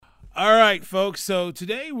All right, folks. So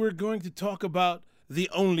today we're going to talk about the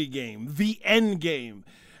only game, the end game.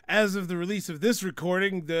 As of the release of this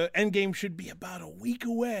recording, the end game should be about a week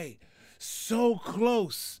away. So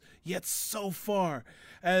close, yet so far.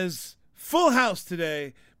 As full house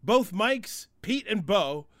today, both Mikes, Pete, and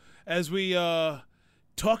Bo, as we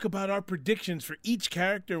talk about our predictions for each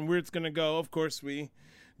character and where it's going to go. Of course, we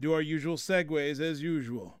do our usual segues as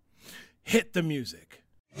usual. Hit the music.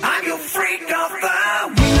 I'm your freak of the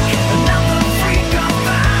week, another freak of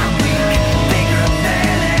the week, bigger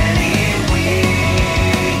than any week.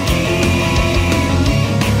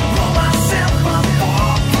 Blow myself up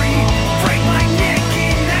for free, break my neck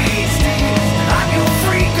in hasty. I'm your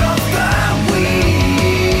freak of the week.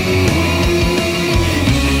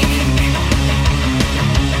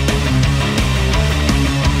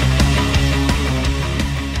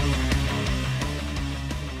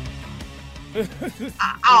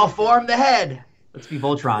 I'll form the head. Let's be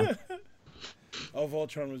Voltron. Oh,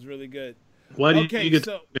 Voltron was really good. Why do you get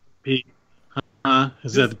Pete?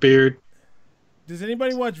 Is that the beard? Does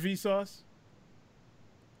anybody watch Vsauce?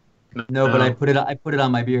 No, but I put it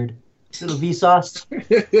on my beard. Little Vsauce.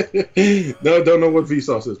 No, don't know what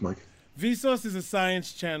Vsauce is, Mike. Vsauce is a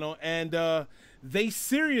science channel, and they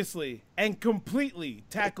seriously and completely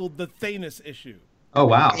tackled the Thanos issue. Oh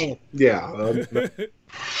wow. Yeah.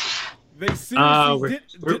 They seriously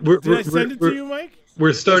did I send it to you, Mike?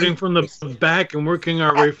 We're starting from the back and working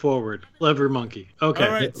our way forward. Clever monkey. Okay.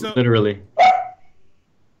 All right, so, Literally.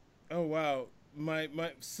 oh wow, my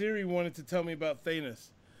Siri wanted to tell me about Thanos.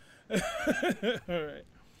 All right.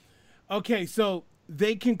 Okay, so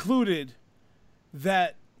they concluded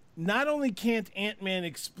that not only can't Ant-Man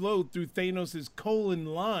explode through Thanos' colon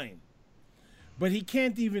line, but he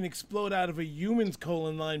can't even explode out of a human's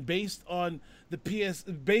colon line based on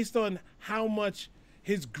based on how much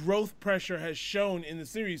his growth pressure has shown in the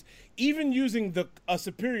series. Even using a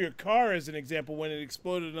superior car as an example, when it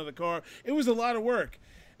exploded another car, it was a lot of work.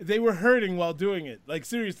 They were hurting while doing it. Like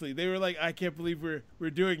seriously, they were like, "I can't believe we're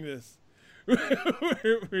doing this.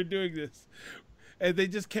 we're doing this," and they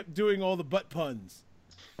just kept doing all the butt puns.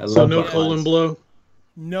 So no colon blow.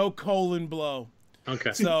 No colon blow.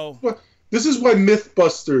 Okay. So this is why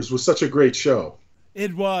MythBusters was such a great show.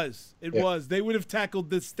 It was. They would have tackled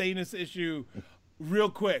this Thanos issue real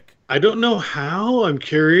quick. I don't know how. I'm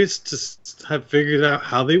curious to have figured out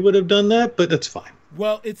how they would have done that, but that's fine.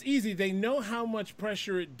 Well, it's easy. They know how much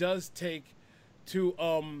pressure it does take to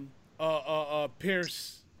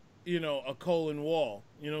pierce, a colon wall.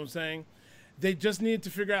 You know what I'm saying? They just needed to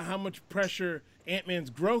figure out how much pressure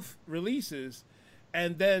Ant-Man's growth releases,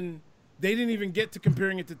 and then they didn't even get to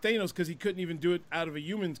comparing it to Thanos because he couldn't even do it out of a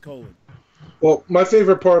human's colon. Well, my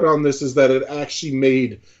favorite part on this is that it actually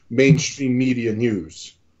made mainstream media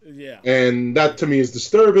news. Yeah. And that to me is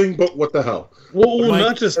disturbing, but what the hell? Well,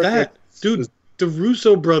 not just that. Dude, the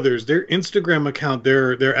Russo brothers, their Instagram account,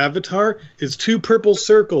 their avatar is 2 purple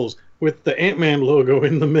circles with the Ant-Man logo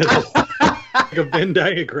in the middle. Like a Venn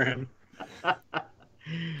diagram.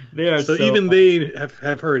 They are so even they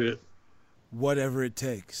have heard it. Whatever it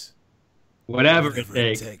takes. Whatever it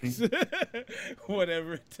takes.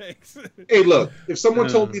 Whatever it takes. Hey, look, if someone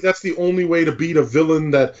told me that's the only way to beat a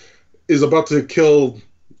villain that is about to kill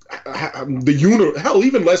the universe, hell,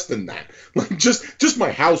 even less than that, like just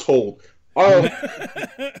my household, I'll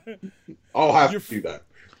have to do that.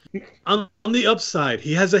 On the upside,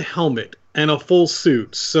 he has a helmet and a full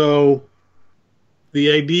suit, so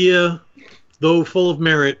the idea, though full of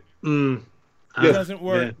merit, doesn't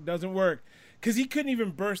work. Yeah. Doesn't work. Because he couldn't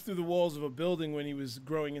even burst through the walls of a building when he was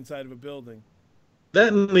growing inside of a building.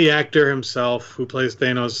 That and the actor himself, who plays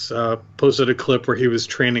Thanos, posted a clip where he was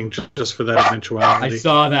training just for that eventuality. I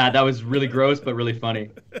saw that. That was really gross, but really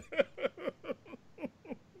funny.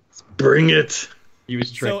 Bring it. He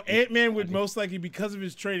was training. So Ant-Man would most likely, because of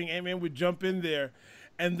his training, Ant-Man would jump in there,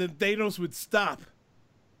 and then Thanos would stop,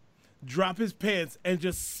 drop his pants, and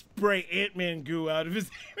just spray Ant-Man goo out of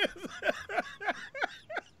his hands.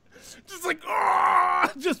 Just like,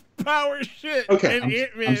 just power shit. Okay. And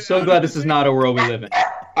I'm so glad this is not a world we live in.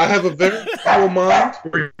 I have a very cool mind.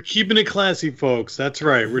 We're keeping it classy, folks. That's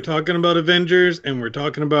right. We're talking about Avengers, and we're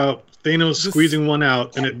talking about Thanos squeezing one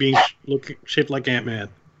out and it being shaped like Ant-Man.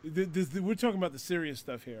 We're talking about the serious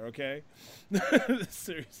stuff here, okay? The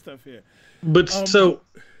serious stuff here. But so,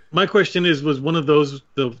 my question was one of those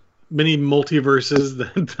the many multiverses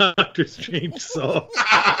that Doctor Strange saw?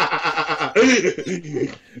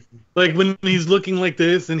 Like when he's looking like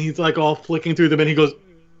this and he's like all flicking through them and he goes,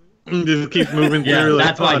 just keeps moving. Yeah, through.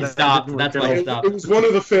 that's why he stopped. That's why he stopped. It was one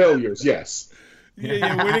of the failures, yes.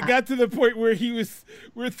 Yeah. When it got to the point where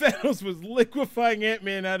Thanos was liquefying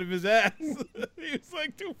Ant-Man out of his ass, he was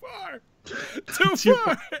like, too far.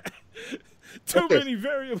 Too many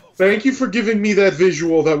variables. Thank you for giving me that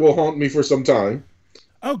visual that will haunt me for some time.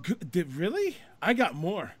 Oh, good. Really? I got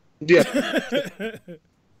more. Yeah.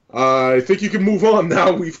 I think you can move on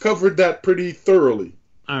now. We've covered that pretty thoroughly.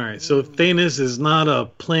 All right, so Thanos is not a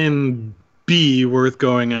plan B worth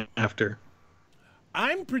going after.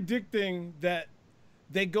 I'm predicting that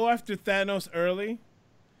they go after Thanos early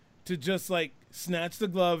to just like snatch the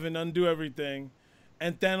glove and undo everything.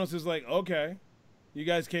 And Thanos is like, okay, you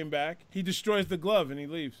guys came back. He destroys the glove and he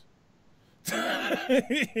leaves.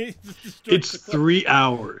 It's 3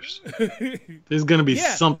 hours. There's going to be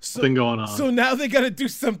something going on. So now they got to do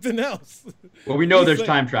something else. Well, we know there's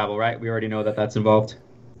time travel, right? We already know that that's involved.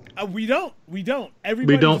 We don't. Everybody.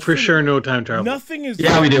 We don't for sure know time travel. Nothing is.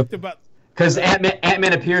 Yeah, we do. Because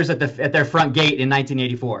Ant-Man appears at their front gate in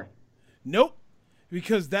 1984. Nope,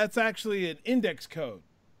 because that's actually an index code.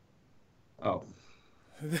 Oh.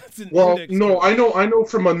 That's an Well, index no, code. I know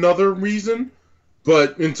from another reason,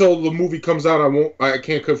 but until the movie comes out, I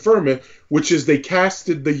can't confirm it. Which is they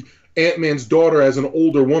casted the Ant-Man's daughter as an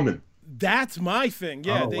older woman. That's my thing.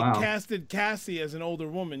 Yeah, they wow. casted Cassie as an older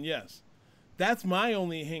woman. Yes, that's my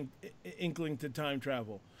only inkling to time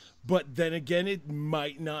travel. But then again, it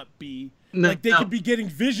might not be. Like they could be getting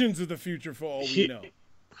visions of the future for all we know.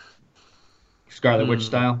 Scarlet Witch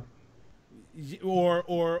style. Or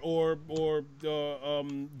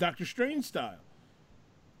Doctor Strange style.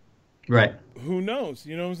 Right. Who knows?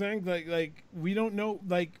 You know what I'm saying? Like we don't know.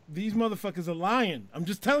 Like these motherfuckers are lying. I'm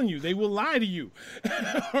just telling you, they will lie to you.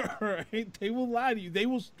 All right, they will lie to you. They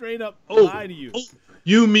will straight up lie to you.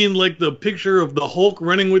 You mean like the picture of the Hulk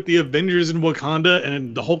running with the Avengers in Wakanda,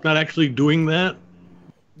 and the Hulk not actually doing that?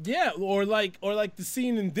 Yeah, or like the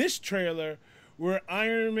scene in this trailer where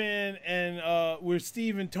Iron Man and where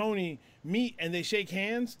Steve and Tony meet and they shake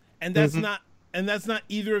hands, and that's not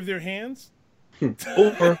either of their hands.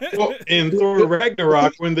 Or in Thor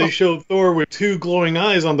Ragnarok, when they showed Thor with 2 glowing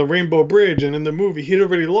eyes on the Rainbow Bridge, and in the movie he'd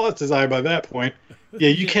already lost his eye by that point. Yeah,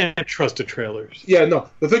 you can't trust the trailers. Yeah, no.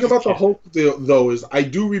 The thing about the Hulk, though, is I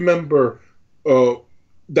do remember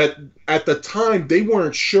that at the time they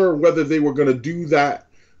weren't sure whether they were going to do that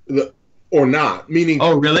or not. Meaning,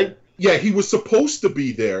 oh, really? Yeah, he was supposed to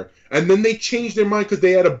be there, and then they changed their mind because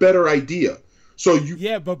they had a better idea. So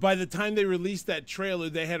yeah, but by the time they released that trailer,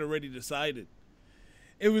 they had already decided.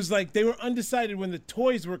 It was like they were undecided when the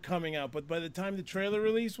toys were coming out, but by the time the trailer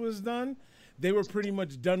release was done, they were pretty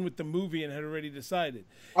much done with the movie and had already decided.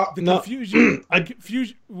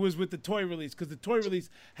 Confusion was with the toy release, because the toy release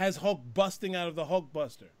has Hulk busting out of the Hulk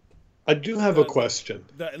Buster. I do have a question.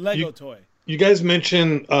 The Lego toy. You guys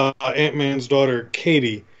mentioned Ant-Man's daughter,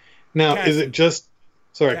 Katie. Now, Cassie. Is it just...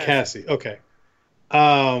 Sorry, Cassie. Okay.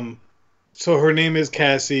 So her name is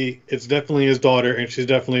Cassie. It's definitely his daughter, and she's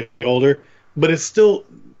definitely older. But it's still...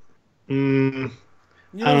 I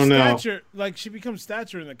don't know. Like, she becomes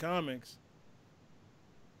Stature in the comics.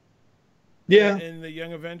 Yeah. In the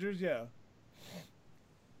Young Avengers, yeah.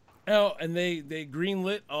 Oh, and they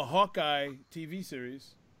greenlit a Hawkeye TV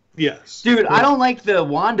series. Yes. Dude, I don't like the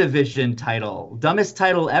WandaVision title. Dumbest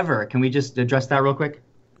title ever. Can we just address that real quick?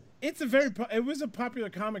 It was a popular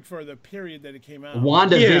comic for the period that it came out.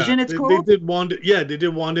 WandaVision, it's called? They did Wanda. Yeah, they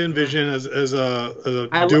did Wanda and Vision as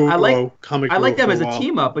a duo comic. I like them as a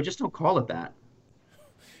team up, but just don't call it that.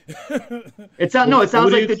 It sounds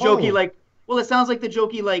like the jokey like. Well, it sounds like the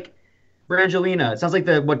jokey like Brangelina. It sounds like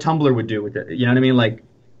what Tumblr would do with it. You know what I mean? Like,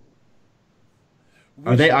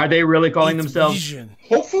 are they really calling themselves? Vision.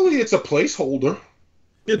 Hopefully, it's a placeholder.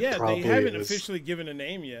 They haven't officially given a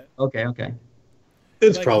name yet. Okay.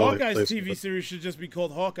 It's like probably Hawkeye's TV series should just be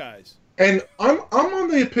called Hawkeyes. And I'm on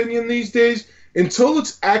the opinion these days, until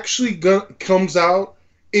it's actually comes out,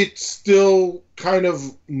 it's still kind of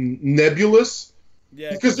nebulous.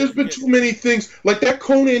 Yeah, because there's been too many things. Like that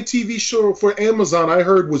Conan TV show for Amazon, I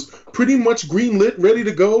heard was pretty much greenlit, ready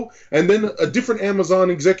to go, and then a different Amazon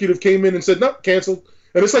executive came in and said, "No, canceled."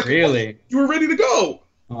 And it's like, really? You were ready to go.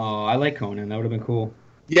 Oh, I like Conan. That would have been cool.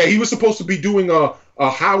 Yeah, he was supposed to be doing a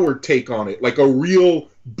Howard take on it, like a real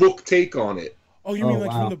book take on it. Oh, you mean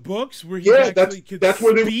like from the books where he that's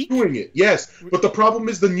where they were doing it. Yes, but the problem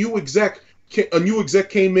is a new exec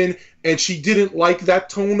came in and she didn't like that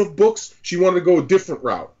tone of books. She wanted to go a different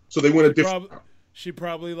route, so they went a different route. She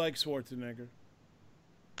probably likes Schwarzenegger.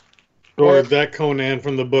 Or that Conan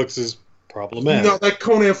from the books is problematic. No, that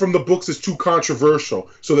Conan from the books is too controversial,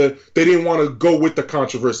 so that they didn't want to go with the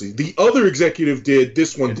controversy. The other executive did.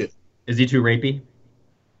 This one did. Is he too rapey?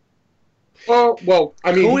 Oh well,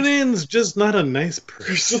 I mean, Conan's just not a nice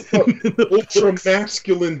he's person. just an ultra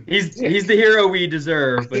masculine. He's the hero we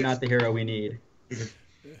deserve, but not the hero we need.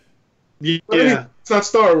 Yeah. I mean, it's not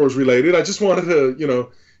Star Wars related. I just wanted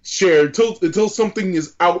to, share until something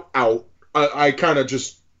is out. I kind of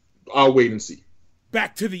I'll wait and see.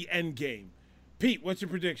 Back to the end game. Pete, what's your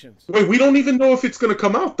predictions? Wait, we don't even know if it's going to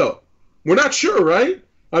come out though. We're not sure, right?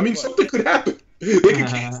 I mean, something could happen. They could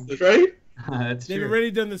cancel it, right? That's They've true. already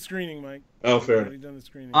done the screening, Mike. Oh, fair Already enough. done the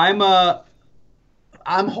screening.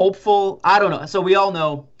 I'm hopeful. I don't know. So we all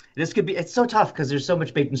know this could be. It's so tough because there's so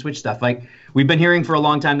much bait and switch stuff. Like we've been hearing for a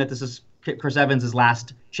long time that this is Chris Evans'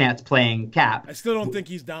 last chance playing Cap. I still don't think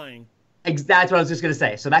he's dying. That's what I was just gonna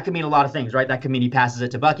say. So that could mean a lot of things, right? That could mean he passes it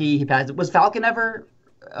to Bucky. He passes. Was Falcon ever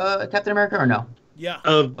Captain America or no? Yeah.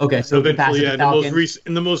 Okay, so he passes eventually, to in Falcon.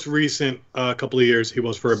 in the most recent couple of years, he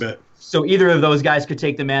was for a bit. So either of those guys could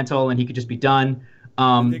take the mantle and he could just be done.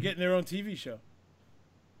 They're getting their own TV show.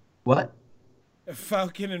 What?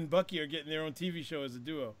 Falcon and Bucky are getting their own TV show as a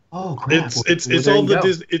duo. Oh crap! It's Well, all there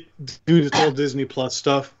the you go. Dude. It's all Disney Plus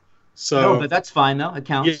stuff. So No, but that's fine though. It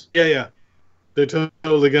counts. yeah. They're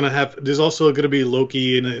totally gonna have. There's also gonna be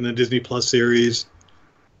Loki in a Disney Plus series.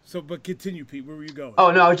 So, but continue, Pete. Where were you going?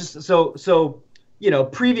 Oh no, I was just so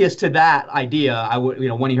previous to that idea, I would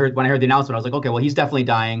when I heard the announcement, I was like, okay, well he's definitely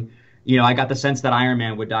dying. I got the sense that Iron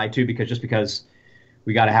Man would die too because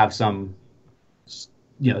we got to have some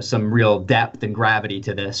some real depth and gravity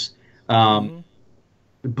to this.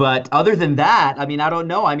 But other than that, I mean, I don't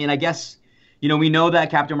know. I mean, I guess we know that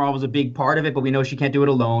Captain Marvel is a big part of it, but we know she can't do it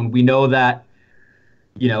alone. We know that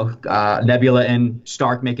Nebula and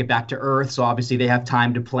Stark make it back to Earth, so obviously they have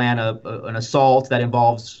time to plan an assault that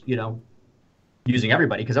involves using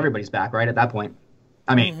everybody because everybody's back right at that point.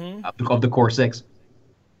 I mean, of the core six.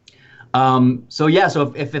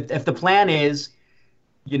 So if the plan is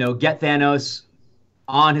get Thanos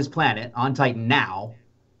on his planet on Titan now,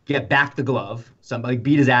 get back the glove, somebody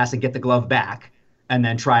beat his ass and get the glove back, and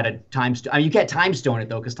then try to I mean, you can't time stone it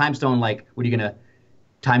though, because time stone, like, what are you gonna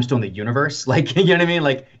time stone the universe? Like, you know what I mean?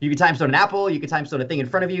 Like, you can time stone an apple, you can time stone a thing in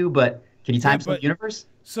front of you, but can you time stone the universe?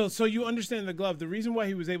 So you understand the glove. The reason why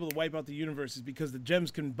he was able to wipe out the universe is because the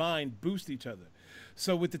gems combined boost each other.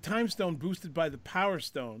 So with the time stone boosted by the power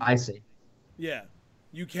stone, I see. yeah,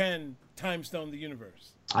 you can time stone the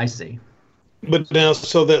universe. I see. But now,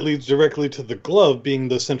 so that leads directly to the glove being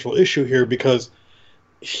the central issue here, because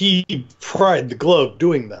he tried the glove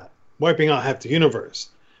doing that, wiping out half the universe.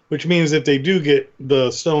 Which means if they do get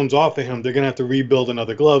the stones off of him, they're going to have to rebuild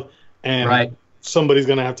another glove, and somebody's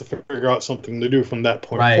going to have to figure out something to do from that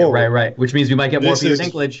point forward. Right. Which means we might get more Peter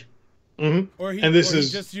Dinklage. Mm-hmm. Or he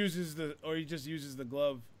just uses the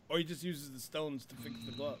glove, or he just uses the stones to fix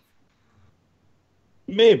the glove.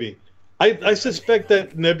 Maybe. I suspect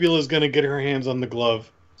that Nebula is going to get her hands on the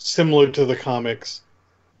glove, similar to the comics,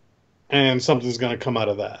 and something's going to come out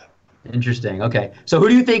of that. Interesting. Okay. So who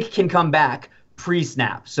do you think can come back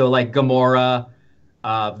pre-snap? So like Gamora,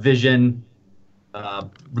 Vision,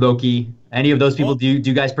 Loki, any of those people? Do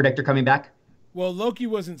you guys predict are coming back? Well, Loki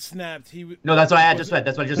wasn't snapped. No, that's what I just said.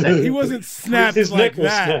 That's what I just said. He wasn't snapped His like neck was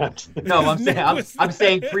that. snapped. No, I'm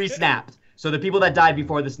saying pre-snap. So the people that died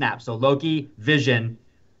before the snap. So Loki, Vision,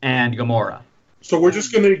 and Gamora. So we're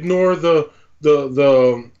just going to ignore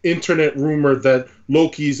the internet rumor that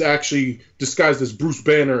Loki's actually disguised as Bruce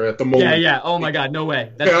Banner at the moment. Yeah. Oh my God, no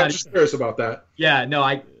way. That's I'm just curious about that. Yeah, no.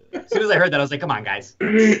 As soon as I heard that, I was like, come on, guys.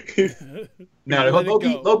 No, Let it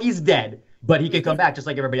go. Loki's dead, but he can come back just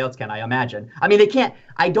like everybody else can, I imagine. I mean, they can't.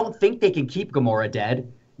 I don't think they can keep Gamora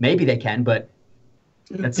dead. Maybe they can, but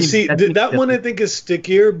that one I think is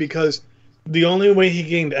stickier because the only way he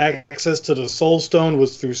gained access to the Soul Stone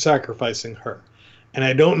was through sacrificing her. And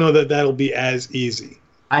I don't know that that'll be as easy.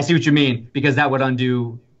 I see what you mean, because that would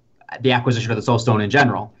undo the acquisition of the Soul Stone in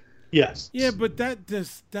general. Yes. Yeah, but that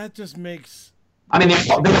just makes. I mean,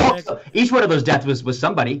 each one of those deaths was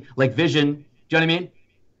somebody, like Vision. Do you know what I mean?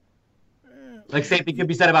 Like, same thing could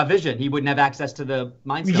be said about Vision. He wouldn't have access to the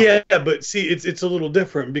Mind Stone. Yeah, but see, it's a little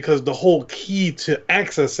different because the whole key to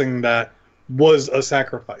accessing that was a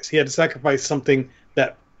sacrifice. He had to sacrifice something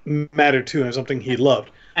that mattered to him, something he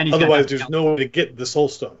loved. And otherwise, there's no way to get the Soul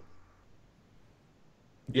Stone.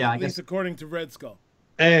 Yeah, I At guess. least according to Red Skull.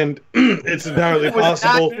 And it's entirely It was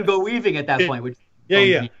possible. not Hugo Weaving at that point. Which,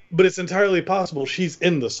 Yeah. But it's entirely possible she's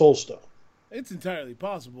in the Soul Stone. It's entirely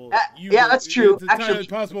possible. Yeah, that's true. It's entirely Actually,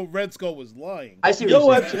 possible Red Skull was lying. I see what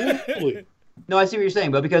you're saying. Absolutely. No, I see what you're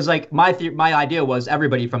saying, but because like my idea was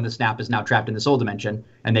everybody from the snap is now trapped in the Soul Dimension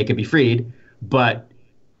and they could be freed, but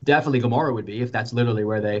definitely Gamora would be if that's literally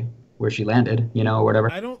where she landed, or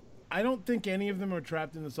whatever. I don't I don't think any of them are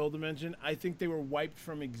trapped in the soul dimension. I think they were wiped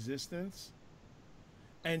from existence,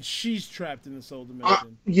 and she's trapped in the soul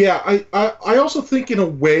dimension. I also think in a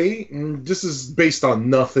way, and this is based on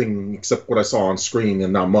nothing except what I saw on screen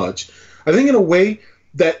and not much. I think in a way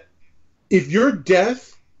that if your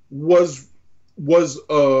death was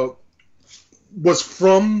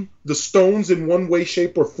from the stones in one way,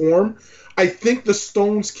 shape, or form, I think the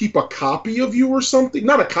stones keep a copy of you or something.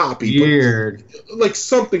 Not a copy, Weird. but like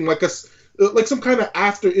something like some kind of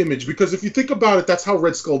after image. Because if you think about it, that's how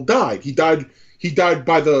Red Skull died. He died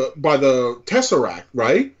by the Tesseract,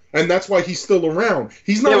 right? And that's why he's still around.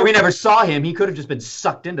 He's not. Yeah, we never saw him. He could have just been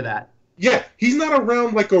sucked into that. Yeah, he's not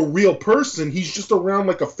around like a real person. He's just around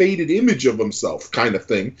like a faded image of himself, kind of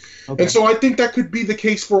thing. Okay. And so I think that could be the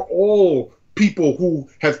case for all people who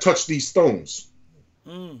have touched these stones.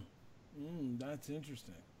 That's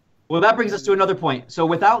interesting. Well, that brings us to another point. So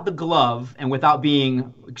without the glove and without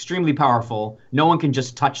being extremely powerful, no one can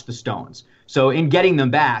just touch the stones. So in getting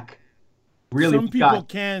them back, really, some people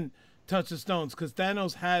can touch the stones because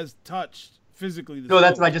Thanos has touched physically. No,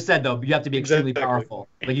 that's what I just said, though. You have to be extremely powerful.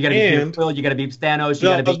 Like you got to be Quill, you got to be Thanos. You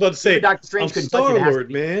got to be. I was about to say, Doctor Strange couldn't touch it.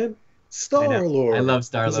 Star-Lord, man. Star-Lord. I love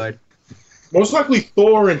Star-Lord. Most likely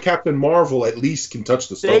Thor and Captain Marvel at least can touch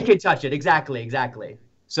the stone. They can touch it. Exactly.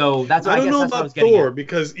 So that's what I don't know that's what I was about getting Thor at.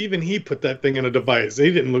 because even he put that thing in a device.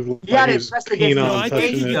 He didn't look He had like he it was pressed keen against No, his on I think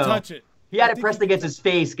touching he it. can touch it. He had I it think pressed he against his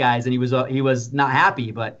face, guys, and he was not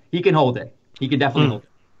happy, but he can hold it. He can definitely hold it.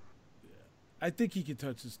 I think he can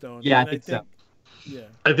touch the stone. Yeah, And I think so. Yeah.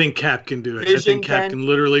 I think Cap can do it. I Vision think Cap can. can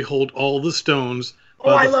literally hold all the stones Oh,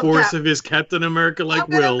 I by the love force Cap. of his Captain America-like I'm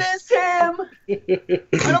gonna will. miss him.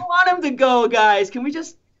 I don't want him to go, guys. Can we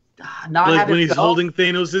just not Like have when him he's go? holding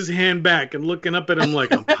Thanos' hand back and looking up at him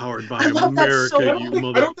like, I'm powered by love that America, so you much. I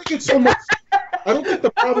mother... don't think it's so much. I don't think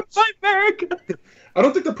the problem. America. I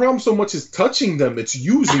don't think the problem so much is touching them. It's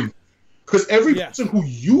using, because every Yeah. person who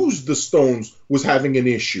used the stones was having an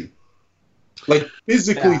issue, like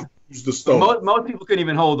physically Yeah. used the stones. Most people couldn't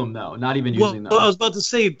even hold them, though. Not even Well, using them. I was about to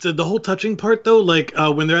say, the whole touching part, though, like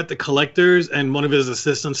when they're at the collectors and one of his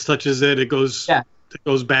assistants touches it, it goes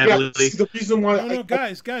badly. Yeah, the reason why No,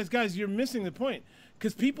 guys, you're missing the point.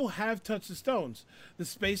 Because people have touched the stones. The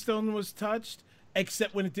Space Stone was touched,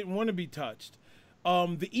 except when it didn't want to be touched.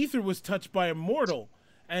 The Ether was touched by a mortal,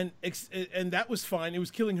 and that was fine. It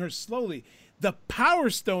was killing her slowly. The Power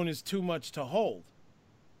Stone is too much to hold.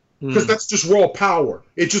 because that's just raw power.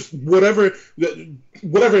 It just whatever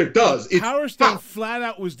it does. It's Power Stone flat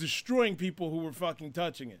out was destroying people who were fucking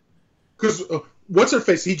touching it. Because what's her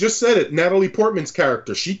face? He just said it. Natalie Portman's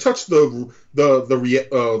character. She touched the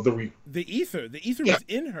The Ether. The Ether Yeah. was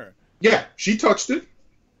in her. yeah. She touched it,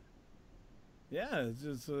 Yeah. It's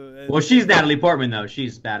just, Well, she's Natalie Portman, though.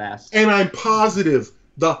 She's badass. and I'm positive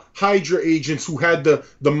the Hydra agents who had the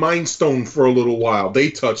Mind Stone for a little while,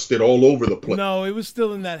 they touched it all over the place. No, it was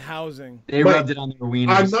still in that housing. They But rubbed it on their wieners.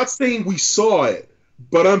 I'm not saying we saw it,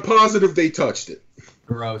 but I'm positive they touched it.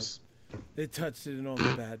 Gross. They touched it in all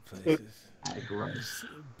the bad places. Gross.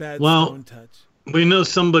 Bad Well- stone touch. We know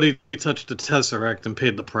somebody touched the Tesseract and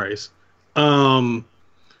paid the price.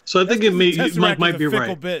 So I think Mike might be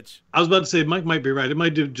right. Bitch. I was about to say Mike might be right. It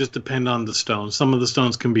might just depend on the stones. Some of the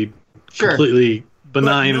stones can be Sure. completely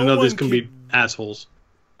benign, no and others one can be can- assholes.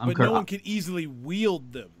 But no one could easily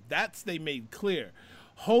wield them. That's they made clear.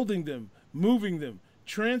 Holding them, moving them,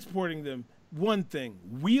 transporting them, one thing.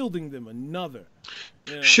 Wielding them, another.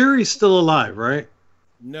 You know, Shuri's still alive, right?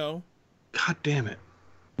 No. God damn it.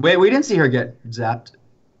 Wait, we didn't see her get zapped.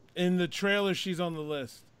 In the trailer, she's on the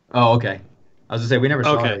list. Oh, okay. I was gonna say we never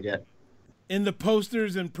saw Okay. her yet. In the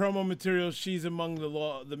posters and promo materials, she's among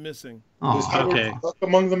the missing. Is Oh, Howard okay. the Duck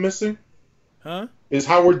among the missing? Huh? Is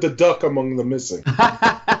Howard the Duck among the missing?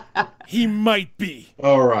 He might be.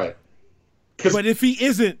 All right. But if he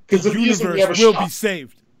isn't, the 'cause if he isn't, we have universe a will shot. be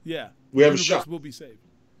saved. Yeah. We have a The universe shot. will be saved.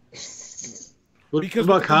 What Because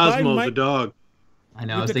about with the combined Cosmo, the might- dog? I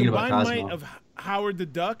know. I was With the thinking about combined Cosmo. might of Howard the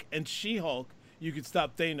Duck and She-Hulk, you could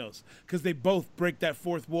stop Thanos. Because they both break that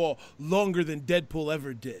fourth wall longer than Deadpool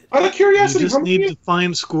ever did. Out of You curiosity, just need to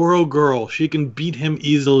find Squirrel Girl. She can beat him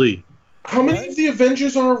easily. how many of the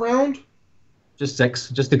Avengers are around? Just 6.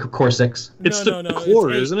 Just the core 6. It's No, the no, core,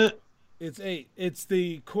 it's 8. isn't it? It's 8. It's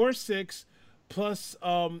the core 6 plus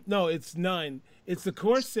no, it's 9. It's the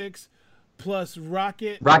core 6 plus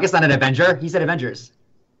Rocket. Rocket's not an Avenger. He said Avengers.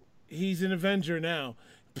 He's an Avenger now.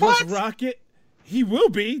 Plus Rocket. He will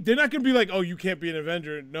be. They're not gonna be like, oh, you can't be an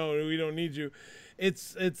Avenger. No, we don't need you.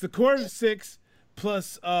 It's the core 6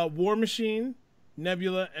 plus War Machine,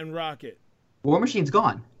 Nebula, and Rocket. War Machine's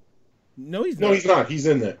gone. No, he's not. No, he's not. He's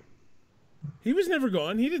in there. He was never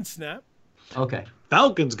gone. He didn't snap. Okay.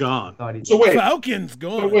 Falcon's gone. Thought he So wait, Falcon's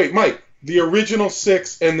gone. so wait, Mike. The original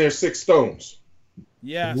 6 and their 6 stones.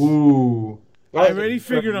 Yes. Ooh. I already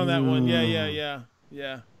figured on that one.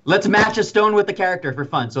 Yeah. Let's match a stone with the character for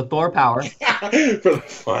fun. So Thor power. For the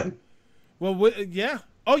fun. Well, yeah.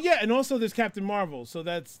 Oh, yeah, and also there's Captain Marvel, so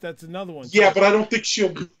that's another one. Yeah, but I don't think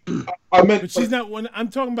she'll. I meant. But she's not one. I'm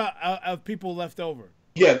talking about of people left over.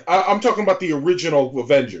 Yeah, I'm talking about the original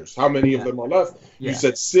Avengers. How many of them are left? Yeah. You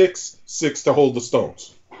said 6 to hold the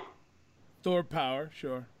stones. Thor power,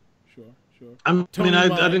 sure.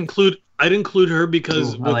 I'd include her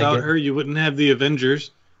because Ooh, I like without it. her, you wouldn't have the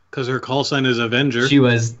Avengers because her call sign is Avenger. She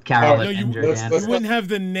was Carol No, Avenger. let's- yeah. let's- You wouldn't have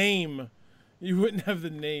the name. You wouldn't have the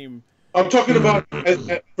name. I'm talking about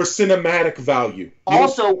for cinematic value. You know-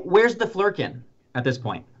 Also, where's the Flurkin at this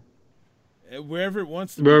point? Wherever it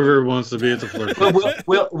wants to Wherever it wants to be, it's a flirt.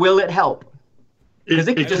 But will it help? 'Cause It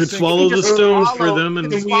it could just- swallow it the just stones for swallow- them,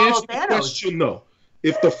 and Can we swallow answer the Thanos. question though?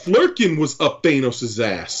 If the Flurkin was up Thanos'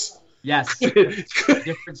 ass, Yes. different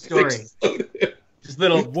Different story. Just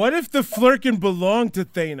little. What if the Flurkin belonged to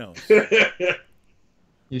Thanos?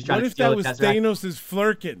 He was trying What to if steal that it, was that's right. Thanos'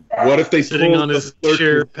 Flurkin? What if they sitting pulled on the his Flurkin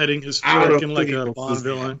chair, petting his out of Flurkin like a Thanos' Bond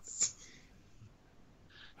villain. ass?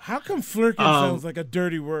 How come Flurkin sounds like a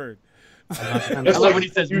dirty word? I love when he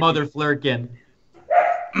says Mother Flurkin.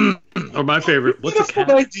 Or my favorite, what's a That's a good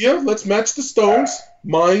cat? idea. Let's match the stones.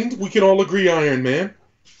 Mind, we can all agree Iron Man.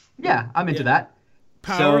 Yeah, I'm into that.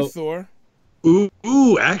 Power So- Thor.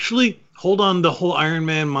 Ooh, actually, hold on, the whole Iron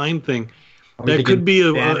Man mind thing. Are we That thinking could be a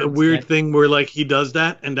Thanos weird instead? thing where, like, he does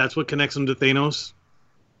that, and that's what connects him to Thanos.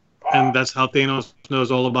 And that's how Thanos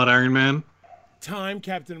knows all about Iron Man. Time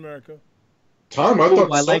Captain America. Tom, I Ooh,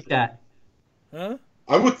 thought I like that. Huh?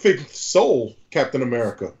 I would think Soul Captain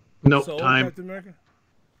America. Nope, Soul time. Captain America.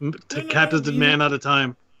 To no, Captain's the either- man out of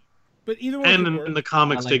time. But either one And could in, work. in the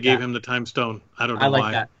comics, I they like gave that. him the time stone. I don't know I like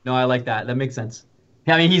why. that. No, I like that. That makes sense.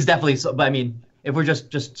 Yeah, I mean, he's definitely. So, but I mean, if we're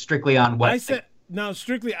just strictly on what I said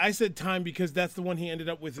strictly. I said time because that's the one he ended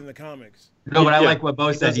up with in the comics. no, but I Yeah, like what Bo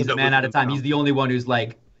he said. does He's a end up man with out of them time. now. He's the only one who's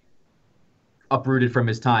like uprooted from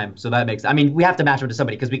his time. So that makes. I mean, we have to match him to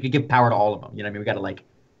somebody because we could give power to all of them. You know what I mean? We got to like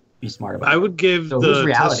be smart about I it. would give So who's the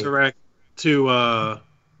reality? Tesseract to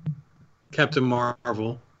Captain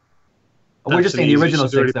Marvel. We're That's just an saying the easy original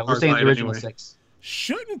security six, though. We're saying the card original anyway. 6.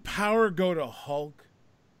 Shouldn't power go to Hulk?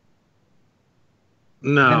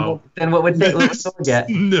 No. Then what would Thor get?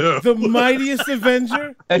 No. The mightiest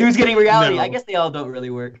Avenger? And who's getting reality? No. I guess they all don't really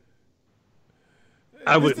work.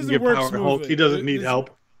 I This wouldn't doesn't give work power to Hulk. smoothly. He doesn't need This-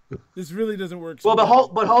 help. This really doesn't work. Well, but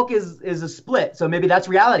smoothly. Hulk is a split, so maybe that's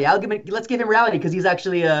reality. Let's give him reality because he's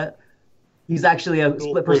actually a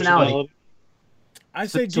split personality. I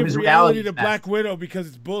say so give his reality reality to is Black best. Widow because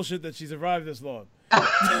it's bullshit that she survived this long.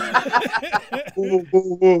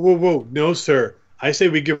 Whoa. No, sir. I say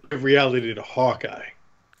we give reality to Hawkeye.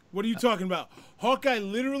 What are you talking about? Hawkeye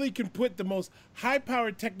literally can put the most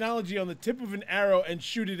high-powered technology on the tip of an arrow and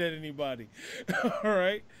shoot it at anybody. All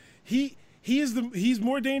right, he's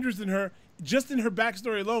more dangerous than her just in her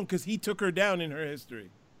backstory alone because he took her down in her history.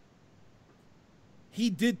 He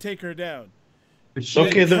did take her down. But she,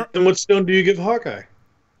 Okay, then what stone do you give Hawkeye?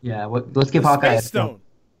 yeah, let's give The Hawkeye a Space Stone.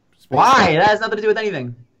 Why? That has nothing to do with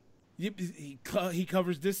anything. He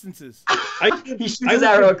covers distances. He shoots I his would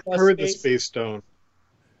arrow give across her the space. Space Stone.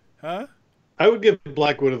 Huh? I would give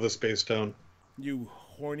Black Widow the Space Stone. You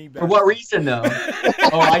horny For bastard. what reason, though?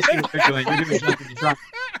 Oh, I see what you're doing. You're doing something to Trump.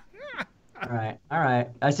 All right.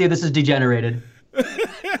 I see this is degenerated.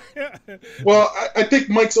 Well, I think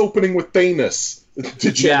Mike's opening with Thanos.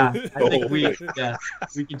 Yeah, I think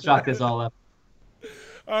we can chalk this all up.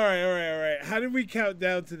 All right. How did we count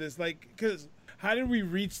down to this? How did we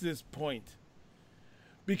reach this point?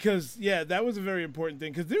 Because, yeah, that was a very important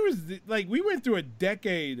thing. Because there was, we went through a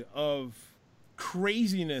decade of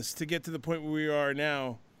craziness to get to the point where we are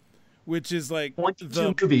now, which is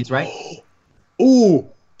 22 movies, right? Ooh,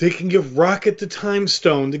 they can give Rocket the Time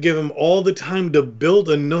Stone to give him all the time to build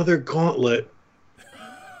another gauntlet.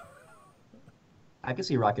 I can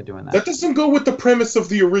see Rocket doing that. That doesn't go with the premise of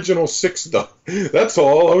the original 6, though. That's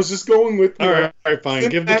all. I was just going with. All right, fine.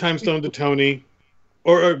 Give the Time Stone to Tony.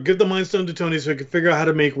 Or give the Mind Stone to Tony so he can figure out how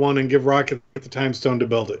to make one and give Rocket the Time Stone to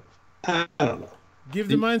build it. I don't know. Give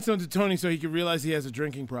the Mind Stone to Tony so he can realize he has a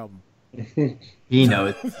drinking problem. He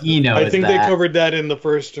knows. I think they that. covered that in the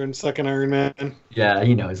first and second Iron Man. Yeah,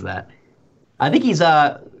 he knows that. I think he's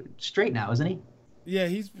straight now, isn't he? Yeah,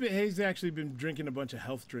 he's actually been drinking a bunch of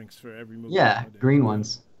health drinks for every movie. Yeah, nowadays. green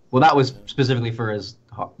ones. Well, that was specifically for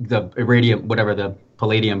the iridium, whatever the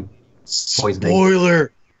palladium poisoning.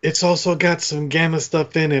 Spoiler! It's also got some Gamma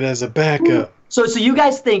stuff in it as a backup. So you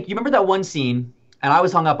guys think, you remember that one scene, and I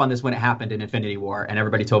was hung up on this when it happened in Infinity War, and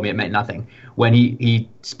everybody told me it meant nothing. When he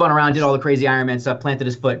spun around, did all the crazy Iron Man stuff, planted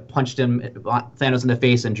his foot, punched Thanos in the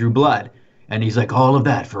face, and drew blood. And he's like, all of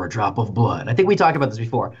that for a drop of blood. I think we talked about this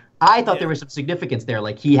before. I thought there was some significance there,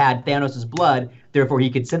 like he had Thanos' blood, therefore he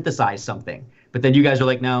could synthesize something. But then you guys are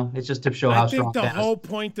like, no, it's just to show how strong I think the Thanos. whole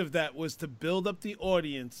point of that was to build up the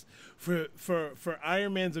audience for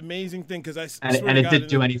Iron Man's amazing thing. Because And it didn't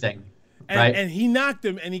do anything. Right. And he knocked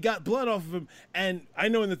him, and he got blood off of him. And I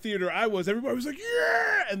know in the theater everybody was like,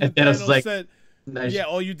 yeah! And then Thanos was like, said, nice. yeah,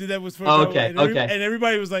 all you did that was for Okay, and okay. And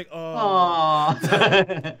everybody was like, oh.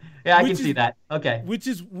 Aww. Yeah, I can see that. Okay. Which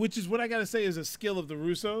is what I got to say is a skill of the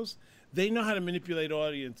Russos. They know how to manipulate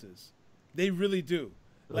audiences. They really do.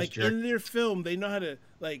 Like, in their film, they know how to,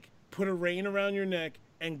 like, put a rein around your neck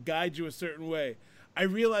and guide you a certain way. I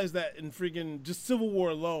realized that in freaking just Civil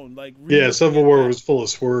War alone. Like, Yeah, Civil War was full of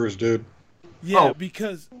swerves, dude. Yeah,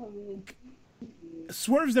 because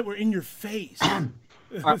swerves that were in your face.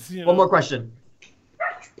 Right, one more question.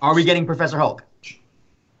 Are we getting Professor Hulk?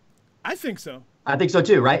 I think so. I think so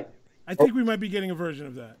too, right? I think we might be getting a version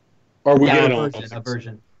of that. Are we Yeah, getting a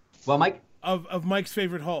version. Well, Mike? Of Mike's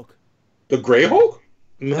favorite Hulk. the Gray Hulk?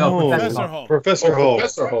 No, Professor Hulk. Professor Hulk.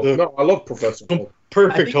 Professor Hulk. The No, I love Professor Hulk.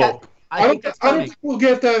 perfect Hulk. I think that's I don't coming. think we'll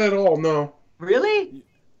get that at all. No, Really?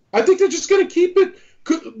 I think they're just gonna keep it.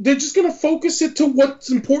 They're just gonna focus it to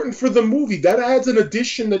what's important for the movie. That adds an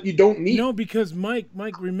addition that you don't need. No, because Mike,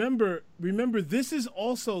 remember, this is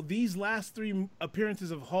also these last 3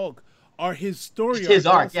 appearances of Hulk are his story. His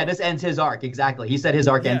arc. also. Yeah, this ends his arc. Exactly. He said his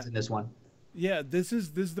arc Yeah. ends in this one. Yeah, this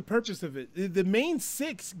is the purpose of it. The main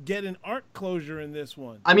 6 get an arc closure in this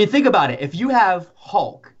one. I mean, think about it. If you have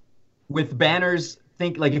Hulk with Banner's,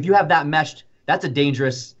 if you have that meshed, that's a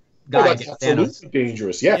dangerous guy that's against absolutely Thanos.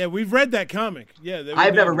 dangerous. Yeah. Yeah, we've read that comic. Yeah,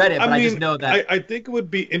 I've never read it, but I just know that. I think it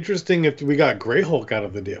would be interesting if we got Grey Hulk out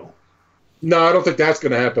of the deal. No, I don't think that's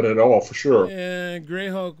gonna happen at all for sure. Yeah, Grey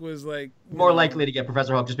Hulk was like More likely to get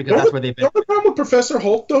Professor Hulk just because that's where they've been. The only problem with Professor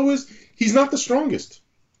Hulk though is he's not the strongest.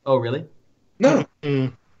 Oh, really? No,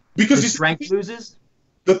 because His he's strength loses?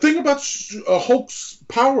 The thing about Hulk's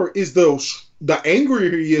power is the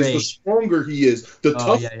angrier he is, the Rage. stronger he is, the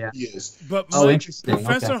Oh, tougher yeah. he is. But Oh, Mike, interesting.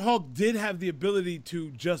 Professor Okay. Hulk did have the ability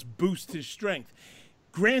to just boost his strength.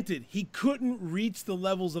 Granted, he couldn't reach the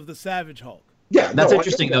levels of the Savage Hulk. Yeah, That's no,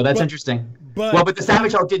 interesting, I know though. that. That's But- interesting. but- Well, but the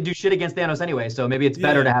Savage Hulk didn't do shit against Thanos anyway, so maybe it's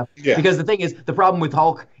better Yeah. to have. Yeah. Because the thing is, the problem with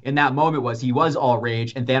Hulk in that moment was he was all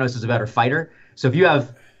rage, and Thanos is a better fighter. So if you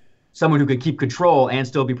have someone who could keep control and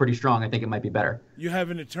still be pretty strong, I think it might be better. You have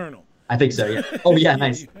an Eternal. I think so, yeah. Oh, yeah,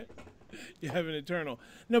 nice. You have an Eternal.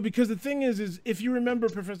 No, because the thing is if you remember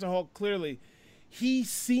Professor Hulk clearly, he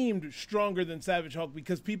seemed stronger than Savage Hulk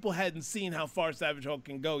because people hadn't seen how far Savage Hulk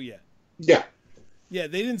can go yet. Yeah, Yeah,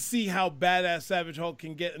 they didn't see how badass Savage Hulk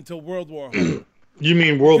can get until World War Hulk. You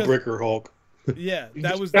mean Worldbreaker Hulk? Yeah,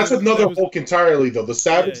 that's another Hulk entirely though. The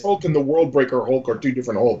Savage Yeah. Hulk and the Worldbreaker Hulk are 2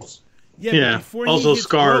 different Hulks. Yeah, Yeah. but before he Also hits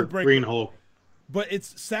Scar, Worldbreaker- Green Hulk. But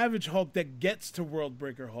it's Savage Hulk that gets to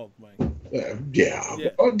Worldbreaker Hulk, Mike. Yeah, Yeah.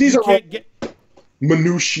 these You are all can't get-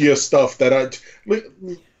 minutiae stuff that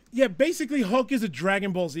Yeah, basically Hulk is a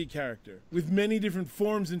Dragon Ball Z character with many different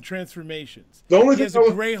forms and transformations. The only He thing has I a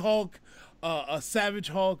was- Gray Hulk, a Savage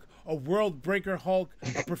Hulk, a World Breaker Hulk,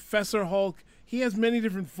 a Professor Hulk. He has many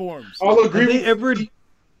different forms. I'll agree Have they with ever?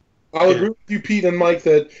 I'll agree with you, Pete and Mike,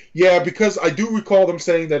 that because I do recall them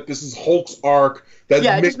saying that this is Hulk's arc. That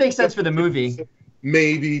Yeah, it just makes sense for the movie.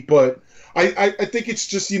 maybe, but I think it's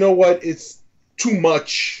just it's too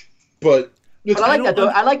much. But But I like that, though.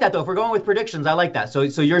 don't- I like that, though. If we're going with predictions, I like that. So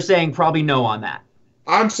you're saying probably no on that.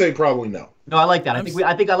 I'm saying probably no. No, I like that. I'm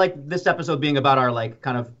I think I like this episode being about our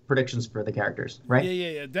kind of predictions for the characters, right?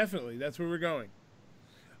 Yeah, definitely. That's where we're going.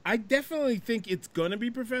 I definitely think it's gonna be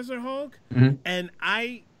Professor Hulk, Mhm. and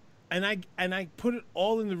I put it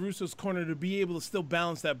all in the Russo's corner to be able to still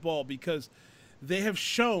balance that ball because they have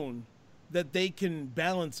shown that they can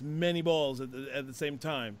balance many balls at the same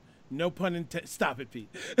time. No pun intended. Stop it, Pete.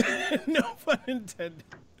 No pun intended.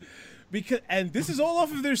 And this is all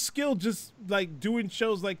off of their skill, just like doing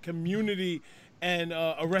shows like Community and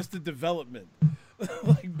Arrested Development.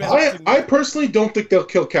 Like balancing- I personally don't think they'll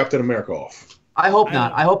kill Captain America off. I hope I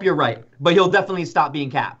not. know. I hope you're right. But he'll definitely stop being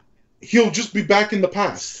Cap. He'll just be back in the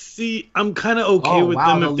past. See, I'm kind of okay Oh, with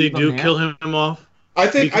wow, them they'll if they leave him do there? kill him off. I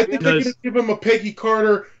think they're Because- gonna give him a Peggy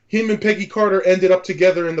Carter. Him and Peggy Carter ended up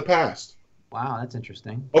together in the past. Wow, that's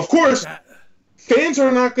interesting. Of course, That- fans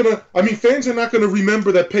are not gonna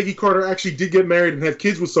remember that Peggy Carter actually did get married and have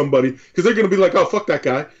kids with somebody because they're gonna be like, oh fuck that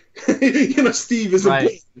guy, Steve is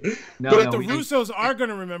Right. important. No, But no, The we- Russos are going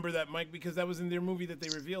to remember that, Mike, because that was in their movie that they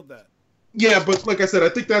revealed that. Yeah, but like I said, I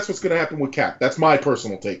think that's what's going to happen with Cap. That's my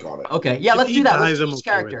personal take on it. okay, yeah, let's If do he that. dies, Let's I'm do each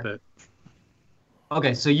okay with character. it.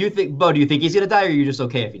 Okay, so you think, Bo? Do you think he's gonna die, or are you just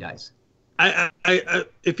okay if he dies?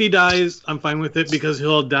 If he dies, I'm fine with it because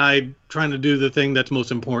he'll die trying to do the thing that's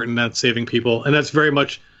most important, that's saving people, and that's very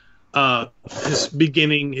much his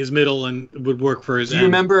beginning, his middle, and would work for his Do end. you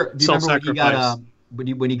remember? Do you remember when he got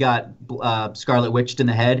Self-sacrifice. when he got Scarlet Witched in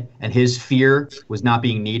the head, and his fear was not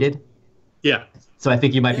being needed? Yeah, So I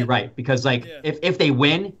think you might be right because Yeah. if they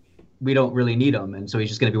win, we don't really need him, and so he's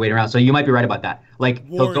just gonna be waiting around. So you might be right about that. Like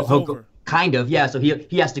War is over. kind of, yeah. So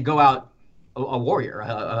he has to go out a warrior,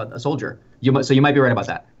 a soldier. So you might be right about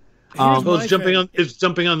that. Here's well, my it's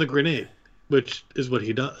jumping on the grenade, which is what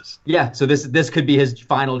he does. Yeah. So this could be his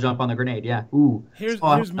final jump on the grenade. Yeah. Ooh. Here's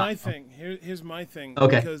Oh, my thing. Here's my thing.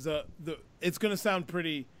 Okay. Because it's gonna sound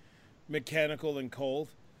pretty mechanical and cold,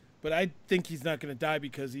 but I think he's not gonna die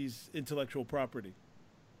because he's intellectual property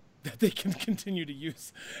that they can continue to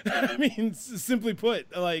use. I mean, simply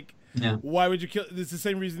put, like, Yeah. why would you kill? It's the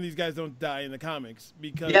same reason these guys don't die in the comics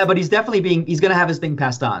because Yeah, but he's definitely he's gonna have his thing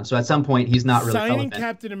passed on. So at some point he's not really signing relevant.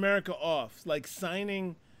 Captain America off, like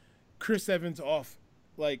signing Chris Evans off,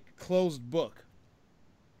 like closed book,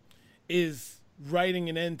 is writing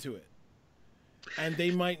an end to it, and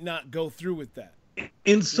they might not go through with that.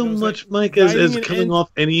 In so know, it's much, like Mike, as writing an killing end-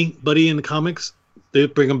 off anybody in the comics, they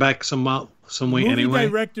bring him back some way Movie anyway.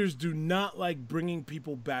 directors do not like bringing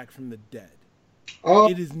people back from the dead. Oh,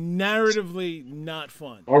 It is narratively not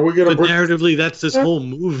fun. are we gonna But bring? narratively, that's this whole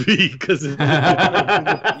movie because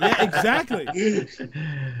Yeah, exactly. That's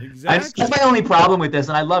Exactly. my only problem with this,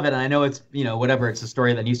 and I love it, and I know it's whatever, it's a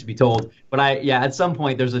story that needs to be told. But at some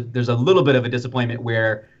point there's a little bit of a disappointment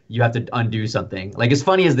where you have to undo something. Like as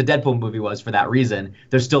funny as the Deadpool movie was for that reason,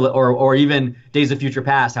 there's still or even Days of Future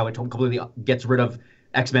Past, how it completely gets rid of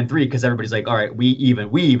X-Men 3 because everybody's like, all right, we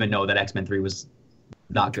even know that X-Men 3 was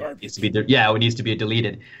not good. It needs to be it needs to be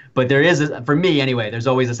deleted. But there is for me anyway. There's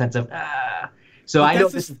always a sense of So But I know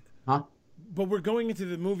that's this. Huh? But we're going into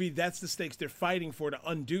the movie. That's the stakes they're fighting for to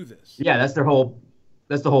undo this. Yeah, that's the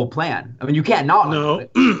whole plan. I mean, you can't not. undo no,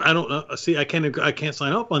 it. I don't know. See, I can't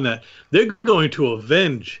sign up on that. They're going to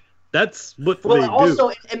avenge. That's what Well, they also,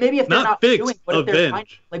 do. and maybe if they're Not not fix, doing, what if they're trying,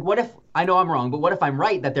 avenge. like, what if I know I'm wrong, but what if I'm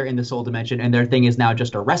right that they're in the Soul Dimension and their thing is now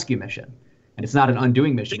just a rescue mission, and it's not an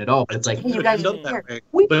undoing mission at all? But it's like, hey, you guys are End up here. that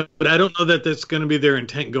way. But I don't know that that's going to be their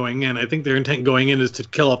intent going in. I think their intent going in is to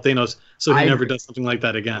kill off Thanos so he I never agree. does something like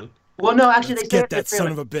that again. Well, no, actually, Let's they say get it in the that son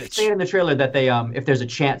trailer. of a They bitch. say it in the trailer that they if there's a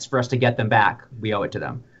chance for us to get them back, we owe it to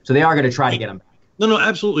them. So they are going to try to get them back. No,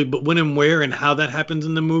 absolutely. But when and where and how that happens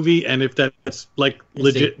in the movie, and if that's like I see.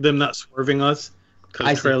 legit, them not swerving us I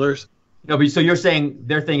because see. trailers. No, but so you're saying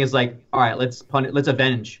their thing is like, all right, let's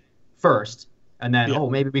avenge first, and then Yeah.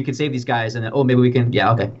 maybe we can save these guys, and then maybe we can.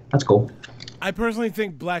 Yeah, okay, that's cool. I personally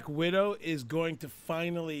think Black Widow is going to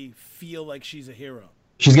finally feel like she's a hero.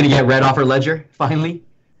 She's going to get red off her ledger finally.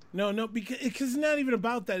 Mm-hmm. No, because it's not even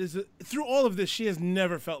about that. Through all of this, she has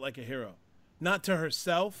never felt like a hero, not to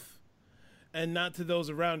herself, and not to those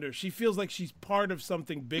around her. She feels like she's part of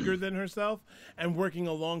something bigger than herself and working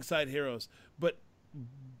alongside heroes. But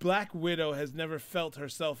Black Widow has never felt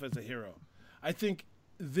herself as a hero. I think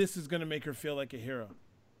this is going to make her feel like a hero.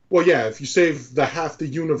 Well, yeah, if you save half the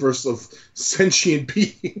universe of sentient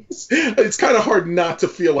beings, it's kind of hard not to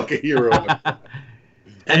feel like a hero.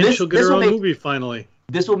 And this- she'll get this her will own make- movie finally.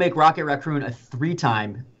 This will make Rocket Raccoon a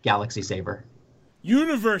 3-time Galaxy Saver.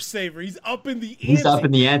 Universe saver. He's up in the He's ante. up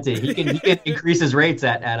in the ante. He can increase his rates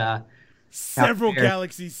at Several Here.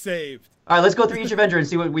 galaxies saved. All right, let's go through each Avenger and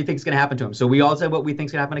see what we think is going to happen to him. So we all said what we think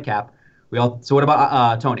is going to happen to Cap. So what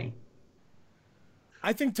about Tony?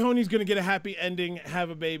 I think Tony's going to get a happy ending, have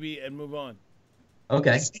a baby, and move on.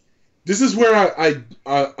 Okay. This is where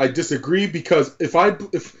I disagree because if I'm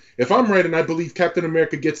right and I believe Captain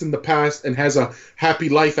America gets in the past and has a happy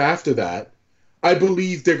life after that, I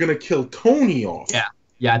believe they're gonna kill Tony off.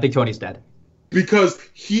 Yeah, I think Tony's dead. Because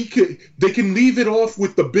they can leave it off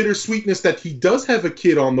with the bittersweetness that he does have a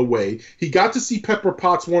kid on the way. He got to see Pepper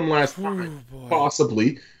Potts one last time, boy.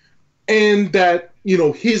 possibly, and that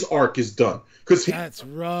his arc is done. Because That's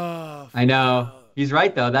rough. I know. He's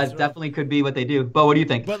right, though. That definitely could be what they do. Bo, what do you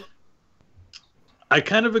think? But I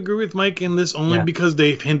kind of agree with Mike in this only Yeah. because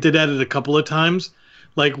they've hinted at it a couple of times,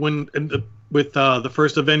 like with the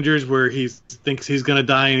first Avengers where he thinks he's gonna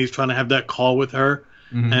die and he's trying to have that call with her,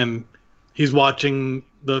 Mhm. and he's watching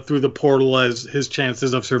through the portal as his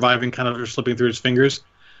chances of surviving kind of are slipping through his fingers,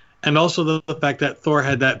 and also the fact that Thor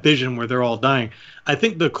had that vision where they're all dying. I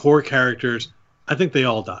think the core characters, I think they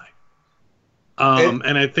all die.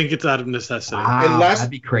 And I think it's out of necessity. Wow, And last-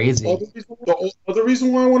 that'd be crazy. The other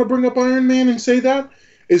reason why I want to bring up Iron Man and say that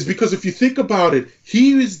is because if you think about it,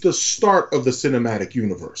 he is the start of the cinematic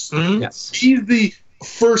universe. Mhm. Yes. He's the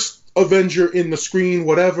first Avenger in the screen,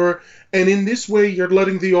 whatever. And in this way, you're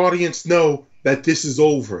letting the audience know that this is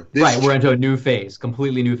over. This Right, we're into a new phase,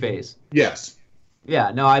 completely new phase. yes.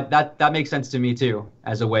 Yeah, no, that makes sense to me too,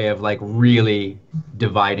 as a way of like really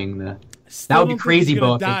dividing the. Still That would be don't think crazy, he's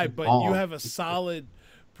gonna Bo, if they die, could but all- you have a solid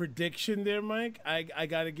prediction there, Mike. I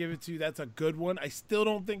got to give it to you. That's a good one. I still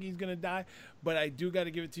don't think he's going to die, but I do got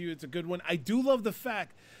to give it to you. It's a good one. I do love the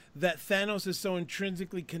fact that Thanos is so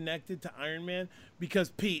intrinsically connected to Iron Man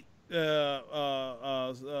because Pete,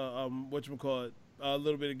 whatchamacallit, a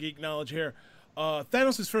little bit of geek knowledge here.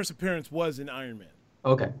 Thanos' first appearance was in Iron Man.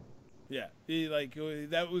 Okay. Yeah,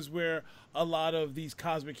 that was where a lot of these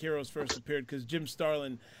cosmic heroes first appeared because Jim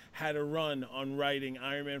Starlin had a run on writing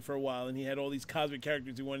Iron Man for a while, and he had all these cosmic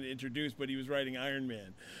characters he wanted to introduce, but he was writing Iron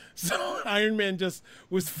Man. So Iron Man just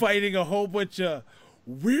was fighting a whole bunch of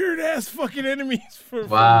weird ass fucking enemies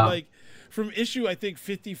Wow. from issue I think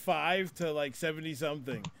 55 to like 70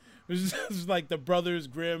 something. It was just like the Brothers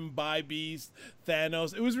Grimm, By Beast,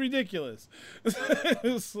 Thanos. It was ridiculous. It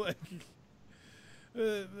was like.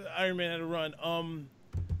 Iron Man had a run.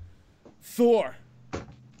 Thor.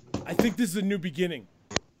 I think this is a new beginning.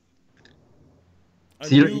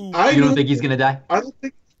 So you don't don't- think he's gonna die? I don't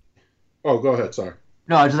think. Oh, go ahead. Sorry.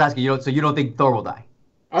 No, I was just asking. So you don't think Thor will die?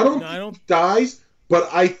 I don't No, I think don't- he dies, but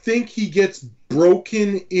I think he gets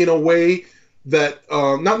broken in a way that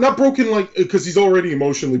not broken like because he's already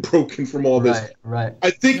emotionally broken from all this. Right.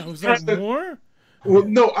 I think That was like more. well,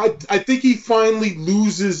 no, I think he finally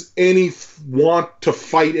loses any want to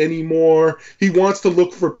fight anymore. He wants to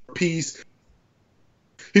look for peace.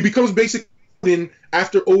 He becomes basically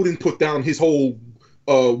after Odin put down his whole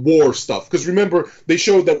war stuff. Because remember, they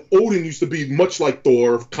showed that Odin used to be much like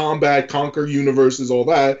Thor, combat, conquer universes, all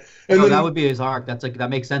that. And No, then that would be his arc. That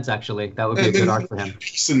makes sense actually. That would be a and good then arc for him.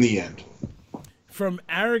 peace in the end. From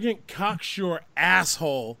arrogant cocksure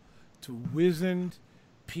asshole to wizened,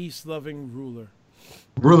 peace-loving ruler.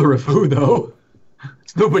 Ruler of who though?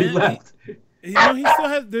 There's nobody Yeah, left. He still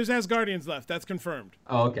has. There's Asgardians left. That's confirmed.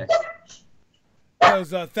 Oh, okay.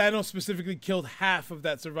 Because Thanos specifically killed half of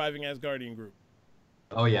that surviving Asgardian group.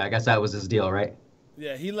 Oh yeah, I guess that was his deal, right?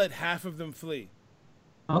 Yeah, he let half of them flee.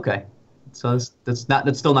 Okay. So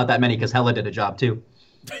that's still not that many because Hela did a job too.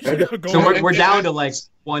 Go So ahead. we're down to like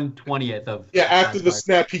 1/20th of. Yeah, after the Asgard.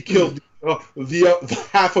 snap, he killed the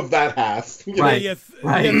half of that half. You know? Right. Yeah,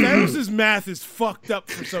 right. Thanos' math is fucked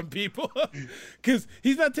up for some people because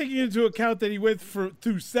he's not taking into account that he went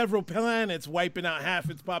through several planets, wiping out half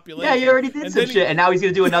its population. Yeah, you already did And some then shit, and now he's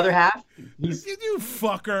gonna do another half. You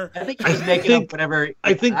fucker. I think he's making up whatever.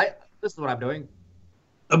 This is what I'm doing.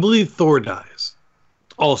 I believe Thor dies.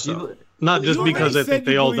 Also, You- not just You because I already think said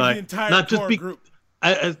you they all believe the die. entire Not just core group.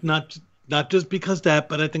 not just because that,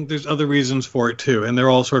 but I think there's other reasons for it too, and they're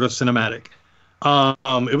all sort of cinematic.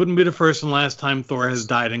 It wouldn't be the first and last time Thor has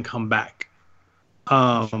died and come back,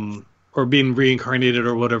 or been reincarnated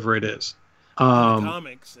or whatever it is. In the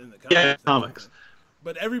comics. Yeah, comics.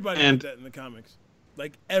 But everybody And- did that in the comics.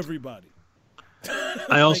 Like everybody.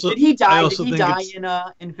 I also Did he I die? also Did he think die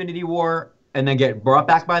it's- in Infinity War and then get brought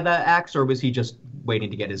back by the axe, or was he just waiting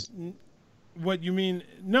to get his? What you mean?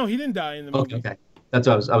 No, he didn't die in the movie. Okay. That's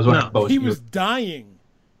what I was wondering. No, if Bo He was dying.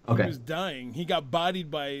 Okay. He was dying. He got bodied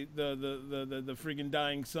by the freaking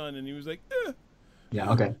dying sun, and he was like,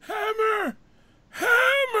 Yeah. Okay. hammer.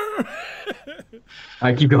 All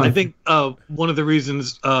right, keep going. I think one of the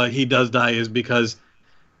reasons he does die is because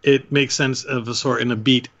it makes sense of a sort in a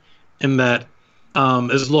beat, in that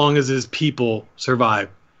as long as his people survive,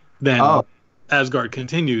 then Oh. Asgard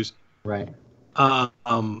continues, Right.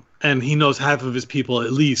 and he knows half of his people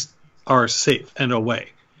at least are safe and away.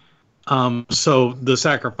 So the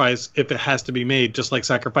sacrifice, if it has to be made, just like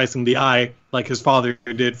sacrificing the eye, like his father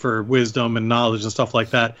did for wisdom and knowledge and stuff like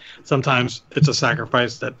that, sometimes it's a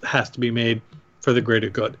sacrifice that has to be made for the greater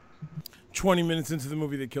good. 20 minutes into the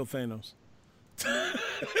movie, they kill Thanos.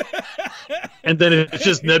 And then it's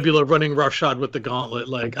just Nebula running roughshod with the gauntlet,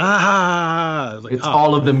 like, like, It's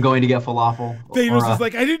all of them going to get falafel. Thanos or, is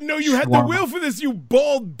like, I didn't know you had the shawarma. will for this, you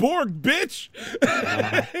bald Borg bitch.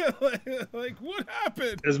 like, what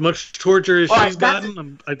happened? as much torture as All right, she's that's-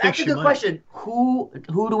 gotten. I think That's she a good might. question. Who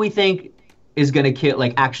do we think is gonna kill?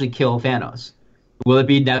 Like, actually kill Thanos? Will it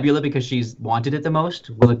be Nebula because she's wanted it the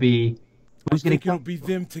most? Will it be who's I gonna think kill? it'll be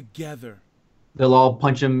them together. They'll all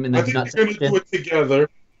punch him in the I think nuts. they're going to do it together.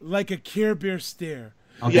 Like a Care Bear stare.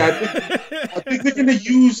 Okay. Yeah, I think they're going to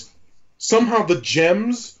use somehow the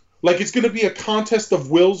gems, like it's going to be a contest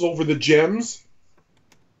of wills over the gems,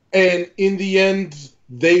 and in the end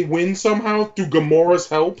they win somehow through Gamora's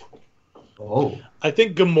help. Oh. I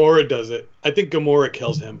think Gamora does it. I think Gamora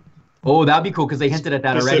kills him. Oh, that'd be cool because they hinted at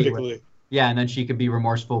that already. Specifically. Yeah, and then she could be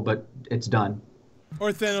remorseful, but it's done.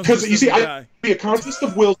 Or Thanos. Because you see, die. be a contest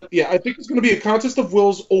of wills. Yeah, I think it's going to be a contest of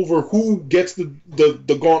wills over who gets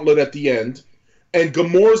the gauntlet at the end, and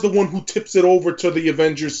Gamora's the one who tips it over to the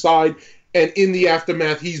Avengers side, and in the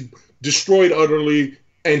aftermath, he's destroyed utterly,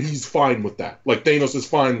 and he's fine with that. Like Thanos is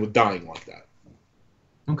fine with dying like that.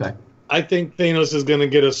 Okay. I think Thanos is going to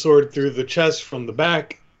get a sword through the chest from the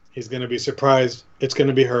back. He's going to be surprised. It's going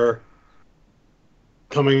to be her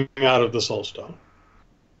coming out of the Soul Stone.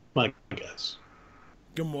 My guess.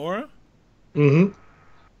 Gamora? Mm-hmm.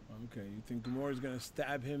 Okay, you think Gamora's gonna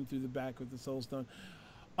stab him through the back with the Soul Stone?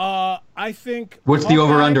 I think. What's the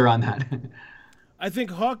over/under on that? I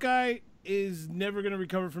think Hawkeye is never gonna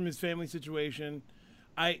recover from his family situation.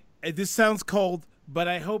 This sounds cold, but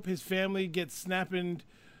I hope his family gets snapping,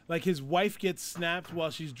 like his wife gets snapped while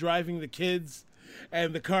she's driving the kids,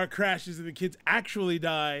 and the car crashes and the kids actually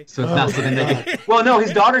die. So it's not something they can... Well, no,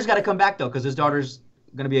 his daughter's got to come back though, because his daughter's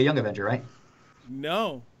gonna be a young Avenger, right?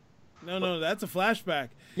 No, that's a flashback.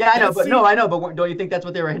 Yeah, I know, but don't you think that's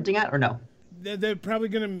what they were hinting at, or no? They're probably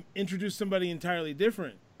gonna introduce somebody entirely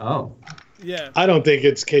different. Oh. Yeah. I don't think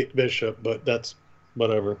it's Kate Bishop, but that's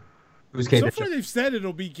whatever. Who's Kate So Bishop? far, they've said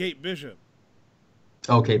it'll be Kate Bishop.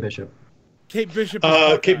 Oh, Kate Bishop. Kate Bishop. Is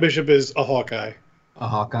Hawkeye. Kate Bishop is a Hawkeye. A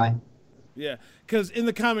Hawkeye. Yeah, because in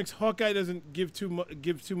the comics, Hawkeye doesn't give too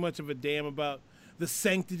much of a damn about the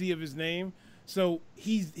sanctity of his name. So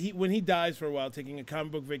when he dies for a while, taking a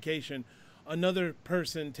comic book vacation, another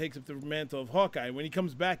person takes up the mantle of Hawkeye. When he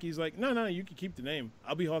comes back, he's like, no, you can keep the name.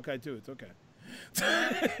 I'll be Hawkeye too. It's okay.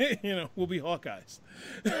 We'll be Hawkeyes.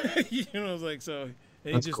 It's like so. And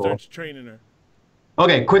he That's just cool. starts training her.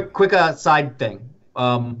 Okay, quick side thing.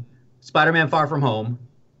 Spider-Man: Far From Home.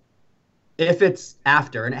 If it's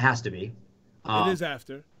after, and it has to be. It is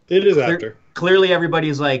after. It is after. Clearly,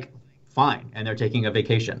 everybody's like fine, and they're taking a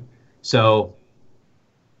vacation. So,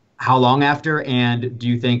 how long after? And do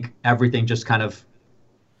you think everything just kind of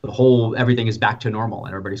everything is back to normal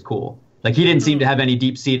and everybody's cool? Like he didn't seem to have any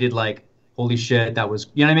deep-seated like, holy shit, that was,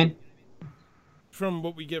 you know what I mean? From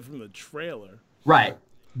what we get from the trailer. Right,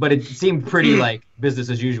 but it seemed pretty like business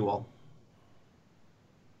as usual.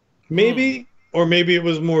 Maybe, or maybe it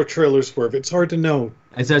was more trailer swerve. It's hard to know.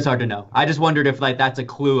 It's hard to know. I just wondered if like that's a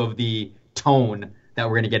clue of the tone that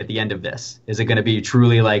we're gonna get at the end of this. Is it gonna be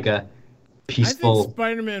truly like a peaceful? I think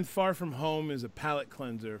Spider-Man: Far From Home is a palate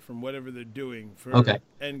cleanser from whatever they're doing for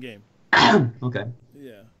Endgame. Okay.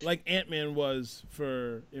 Yeah, like Ant-Man was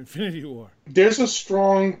for Infinity War. There's a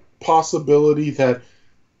strong possibility that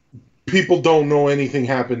people don't know anything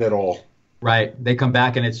happened at all. Right. They come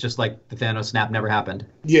back and it's just like the Thanos snap never happened.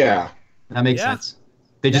 Yeah. That makes Yeah. sense.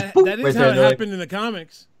 They just That is how it happened in the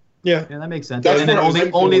comics. Yeah. Yeah, that makes sense. That's And then what I was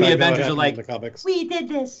only thinking the Like how it Avengers are happened in like, the comics. we did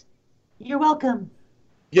this. You're welcome.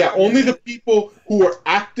 Yeah, only the people who are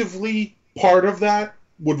actively part of that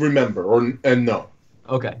would remember and know.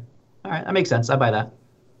 Okay. All right, that makes sense. I buy that.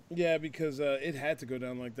 Yeah, because it had to go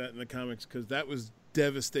down like that in the comics because that was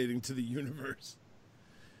devastating to the universe.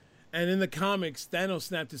 And in the comics, Thanos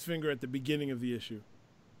snapped his finger at the beginning of the issue.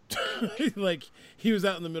 Like, he was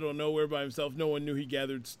out in the middle of nowhere by himself. No one knew he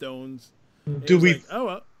gathered stones. Do we... Like, oh,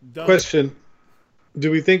 well, done. Question. Do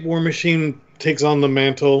we think War Machine takes on the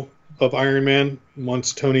mantle of Iron Man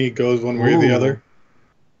once Tony goes one way or the Ooh. other?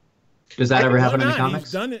 Does that ever Why happen in the not?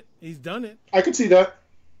 comics? He's done it. I could see that.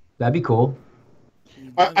 That'd be cool.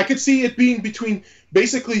 I could see it being between,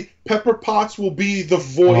 basically, Pepper Potts will be the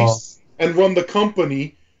voice and run the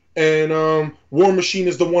company, and War Machine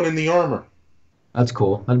is the one in the armor. That's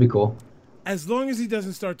cool. That'd be cool. As long as he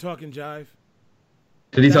doesn't start talking jive.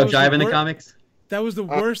 Did he That talk was the jive in the wor- comics? That was the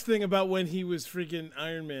worst thing about when he was freaking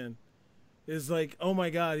Iron Man. Is like, oh my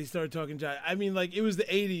God, he started talking jive. I mean, like, it was the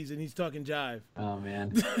 80s and he's talking jive. Oh,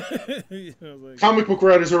 man. Like, Comic book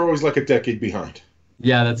writers are always like a decade behind.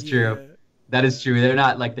 Yeah, that's true. yeah. That is true. They're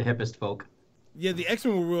not like the hippest folk. Yeah, the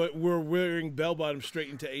X-Men were wearing bell bottoms straight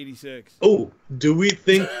into 86. Oh, do we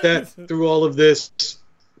think that through all of this,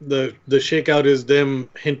 the shakeout is them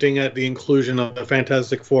hinting at the inclusion of the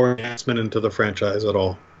Fantastic Four enhancement into the franchise at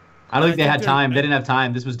all? I don't think they think had they're- time. They didn't have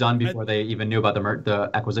time. This was done before they even knew about the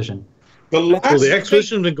acquisition. The last Well, the Phage-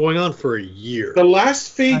 exposition's been going on for a year. the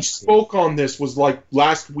last Phage That's true. spoke on this was like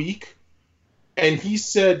last week, and he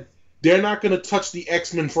said they're not going to touch the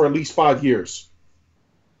X-Men for at least 5 years.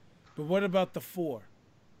 But what about the 4?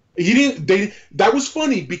 He didn't. That was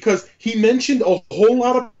funny because he mentioned a whole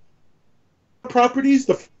lot of properties,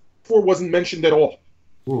 the Four wasn't mentioned at all.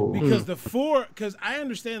 Ooh. Because because I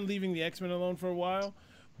understand leaving the X-Men alone for a while,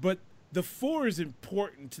 but the Four is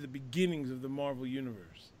important to the beginnings of the Marvel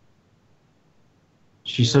Universe.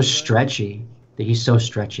 She's so stretchy. He's so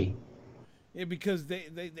stretchy. Yeah, because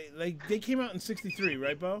they came out in '63,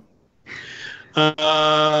 right, Bo?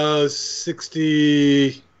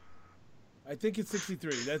 60. I think it's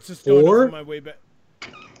 '63. That's just going Four? on my way back.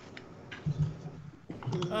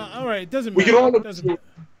 All right, it doesn't We matter. can all Doesn't agree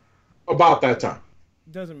about that time.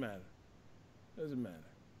 Doesn't matter. Doesn't matter.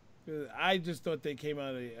 I just thought they came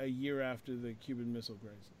out a year after the Cuban Missile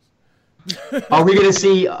Crisis. Are we gonna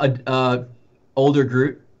see a older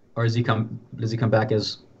Groot, or does he come back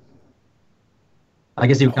as? I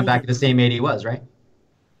guess he would come back at the same age he was, right?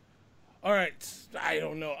 All right, I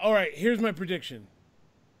don't know. All right, here's my prediction.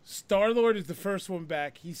 Star-Lord is the first one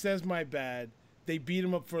back. He says my bad. They beat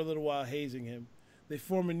him up for a little while, hazing him. They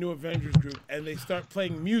form a new Avengers group, and they start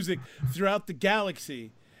playing music throughout the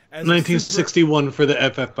galaxy. As 1961 for the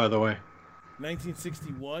FF, by the way.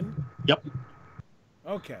 1961? Yep.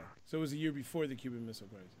 Okay, so it was a year before the Cuban Missile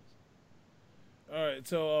Crisis. All right,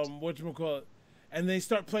 so whatchamacallit? And they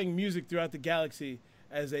start playing music throughout the galaxy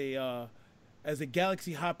as a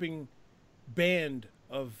galaxy-hopping band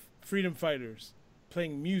of freedom fighters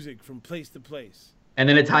playing music from place to place. And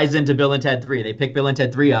then it ties into Bill and Ted 3. They pick Bill and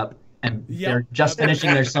Ted 3 up, and they're just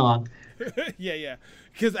finishing their song. Yeah.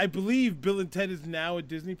 Because I believe Bill and Ted is now a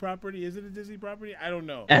Disney property. Is it a Disney property? I don't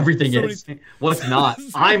know. Everything is. What's not?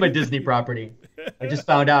 I'm a Disney property. I just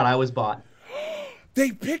found out I was bought.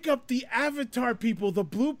 They pick up the Avatar people, the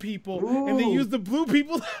blue people, and they use the blue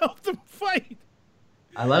people to help them fight.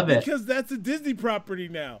 I love it. Because that's a Disney property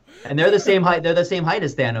now. And they're the same height. They're the same height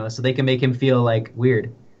as Thanos, so they can make him feel like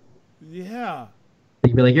weird. Yeah. They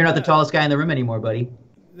can be like, "You're not the tallest guy in the room anymore, buddy."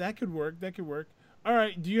 That could work. All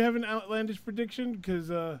right. Do you have an outlandish prediction? Because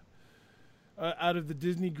out of the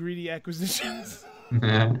Disney greedy acquisitions.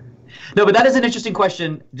 No, but that is an interesting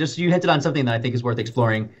question. Just you hinted on something that I think is worth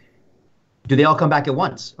exploring. Do they all come back at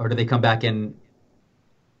once, or do they come back in?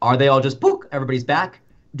 Are they all just poof? Everybody's back.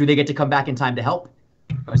 Do they get to come back in time to help?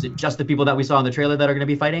 Or is it just the people that we saw in the trailer that are going to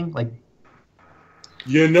be fighting? Like,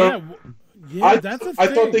 That's a thing. I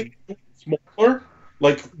thought they could do smaller,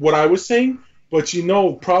 like what I was saying. But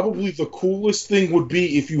probably the coolest thing would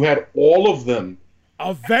be if you had all of them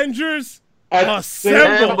Avengers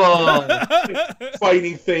assemble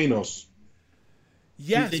fighting Thanos.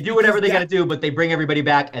 Yes, they do whatever they got to do, but they bring everybody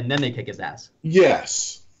back and then they kick his ass.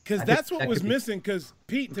 Yes, because that's what was missing. Because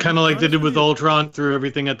Pete, Kind of like they did with Ultron, threw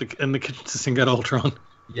everything in the kitchen sink at Ultron.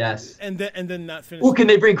 Yes. And then not finish. Oh, can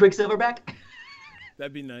they bring Quicksilver back?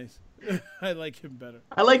 That'd be nice. I like him better.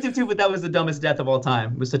 I liked him too, but that was the dumbest death of all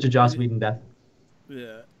time. It was such a Joss Whedon death.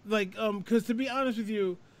 Yeah, because to be honest with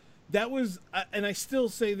you, that was, and I still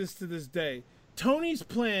say this to this day, Tony's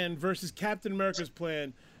plan versus Captain America's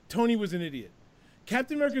plan. Tony was an idiot.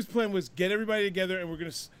 Captain America's plan was get everybody together and we're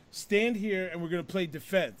gonna stand here and we're gonna play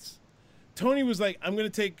defense. Tony was like, I'm gonna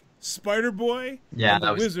take Spider-Boy and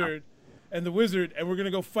the Wizard, and we're gonna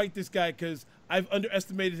go fight this guy because I've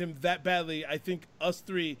underestimated him that badly. I think us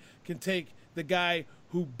three can take the guy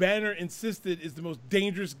who Banner insisted is the most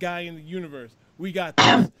dangerous guy in the universe. We got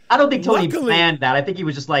this. I don't think Tony planned that. I think he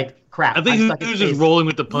was just like, crap. I think he was just rolling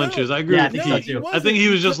with the punches. No, I agree with I you. I think he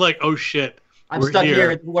was just like, oh shit. I'm stuck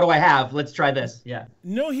here. What do I have? Let's try this. Yeah.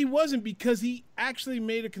 No, he wasn't, because he actually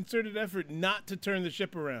made a concerted effort not to turn the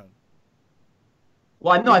ship around.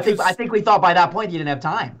 Well, no, I think we thought by that point he didn't have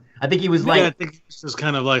time. I think he was like, I think he was just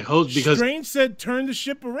kind of like host because Strange said turn the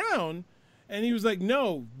ship around, and he was like,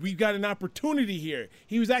 no, we've got an opportunity here.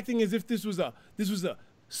 He was acting as if this was a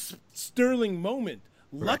sterling moment.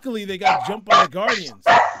 Luckily, they got jumped by the Guardians.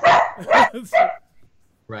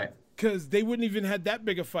 right. Because they wouldn't even had that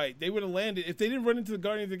big a fight. They would have landed. If they didn't run into the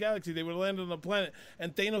Guardians of the Galaxy, they would have landed on the planet,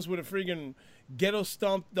 and Thanos would have freaking ghetto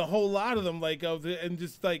stomped the whole lot of them, and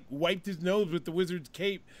just like wiped his nose with the Wizard's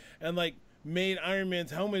cape, and like made Iron Man's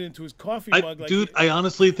helmet into his coffee mug. I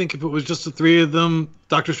honestly think if it was just the three of them,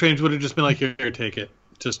 Doctor Strange would have just been like, here, take it.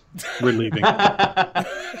 Just, we're leaving.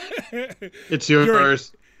 It's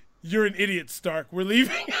yours. You're an idiot, Stark. We're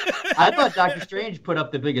leaving. I thought Doctor Strange put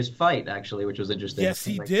up the biggest fight, actually, which was interesting. Yes,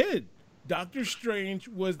 he did. Doctor Strange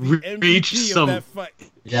was the MVP of that fight.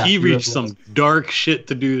 Yeah, he reached some dark shit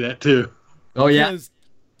to do that too. Oh yeah.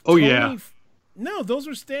 No, those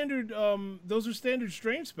are standard. Those are standard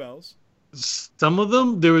Strange spells. Some of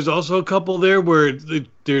them. There was also a couple there where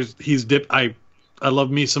he's dipped. I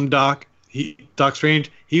love me some Doc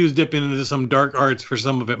Strange. He was dipping into some dark arts for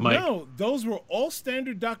some of it, Mike. No, those were all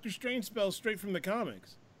standard Doctor Strange spells straight from the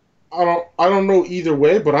comics. I don't know either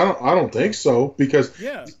way, but I don't think so because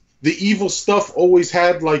Yeah. the evil stuff always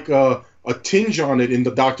had like a tinge on it in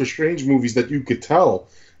the Doctor Strange movies that you could tell.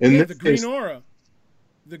 And Yeah, this the green is- aura.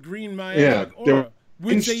 The green Yeah, miasmic there aura.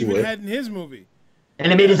 Which they into even it. had in his movie.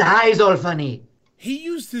 And it made his eyes all funny. He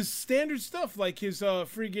used his standard stuff like his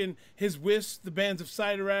his wisp, the bands of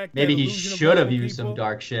Cyttorak. Maybe that he illusion of should have multiple used some people.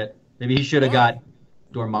 dark shit. Maybe he should have got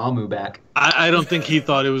Dormammu back. I don't think he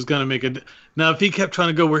thought it was going to make it. Now, if he kept trying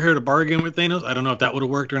to go, we're here to bargain with Thanos, I don't know if that would have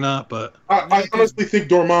worked or not, but I honestly think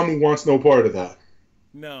Dormammu wants no part of that.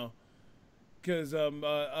 No, because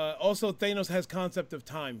also Thanos has concept of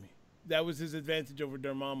time. That was his advantage over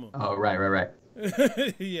Dormammu. Oh, right.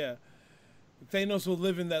 Yeah, Thanos will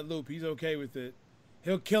live in that loop. He's okay with it.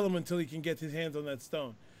 He'll kill him until he can get his hands on that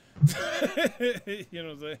stone. You know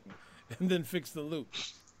what I'm saying? And then fix the loop.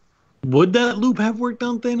 would that loop have worked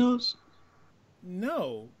on Thanos?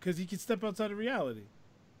 No, because he can step outside of reality.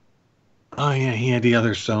 Oh, yeah, he had the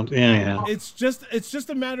other stones. Yeah. It's just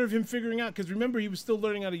a matter of him figuring out. Because remember, he was still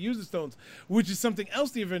learning how to use the stones, which is something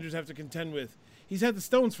else the Avengers have to contend with. He's had the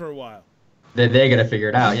stones for a while. They got to figure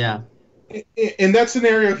it out, yeah. In that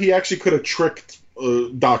scenario, he actually could have tricked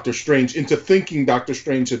Doctor Strange into thinking Doctor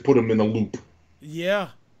Strange had put him in a loop. Yeah.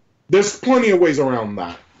 There's plenty of ways around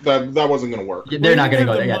that. That wasn't going to work. Yeah, they're not going to have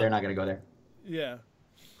go there. the Yeah, mo- they're not going to go there. Yeah.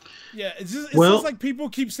 Yeah, it's just Well- like people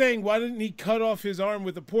keep saying, why didn't he cut off his arm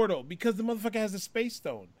with a portal? Because the motherfucker has a space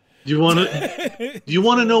stone. Do you want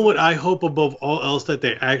to know what I hope above all else that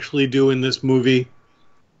they actually do in this movie?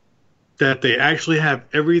 That they actually have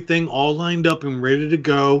everything all lined up and ready to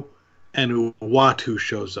go, and Uatu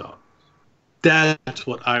shows up. That's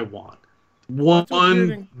what I want. One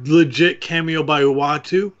appearing. legit cameo by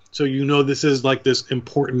Uatu, so you know this is like this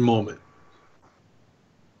important moment.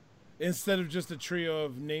 Instead of just a trio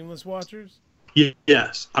of nameless watchers.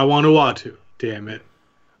 Yes, I want Uatu. Damn it.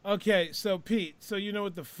 Okay, so Pete, so you know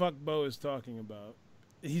what the fuck Bo is talking about.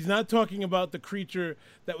 He's not talking about the creature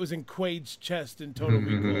that was in Quaid's chest in Total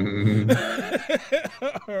Recall.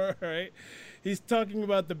 All right. He's talking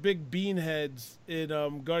about the big bean heads in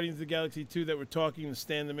Guardians of the Galaxy 2 that were talking to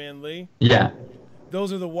Stan the Man Lee. Yeah.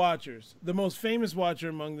 Those are the Watchers. The most famous Watcher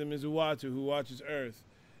among them is Uatu, who watches Earth.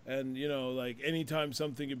 And, like, anytime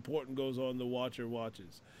something important goes on, the Watcher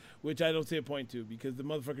watches. Which I don't see a point to, because the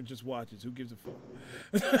motherfucker just watches. Who gives a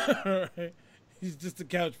fuck? All right? He's just a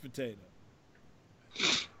couch potato.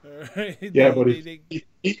 All right? Yeah, but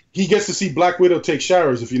he gets to see Black Widow take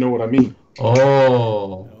showers, if you know what I mean.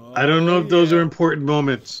 Oh. I don't know if those are important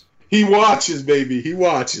moments. He watches, baby. He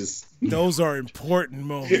watches. Those are important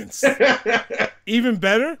moments. Even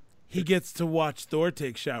better, he gets to watch Thor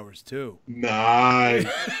take showers, too. Nice.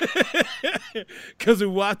 Because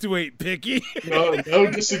Uatu ain't picky. No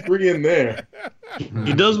disagreeing there.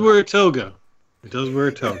 He does wear a toga. He does wear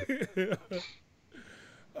a toga.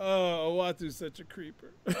 Oh, Uatu's such a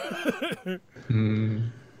creeper.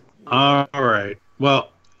 All right.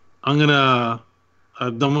 Well, I'm gonna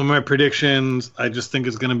done with my predictions. I just think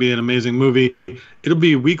it's gonna be an amazing movie. It'll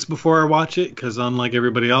be weeks before I watch it because, unlike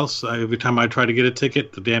everybody else, every time I try to get a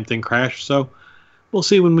ticket, the damn thing crashed. So we'll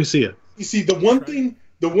see when we see it. You see, the one thing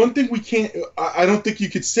we can't, I don't think you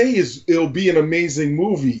could say is it'll be an amazing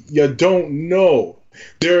movie. You don't know.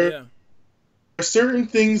 There are certain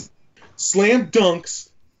things, slam dunks,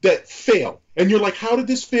 that fail. And you're like, how did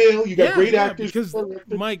this fail? You got great actors. Because,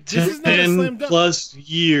 Mike, this is not a 10 slam dunk. plus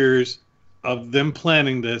years of them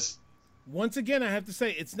planning this. Once again, I have to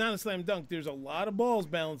say, it's not a slam dunk. There's a lot of balls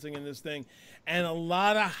balancing in this thing and a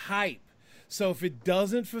lot of hype. So if it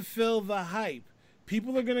doesn't fulfill the hype,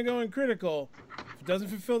 people are going to go in critical. If it doesn't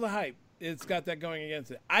fulfill the hype, it's got that going against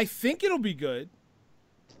it. I think it'll be good,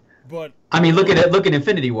 but... I mean, look at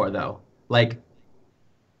Infinity War, though. Like,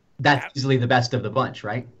 that's easily the best of the bunch,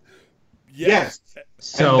 right? Yes.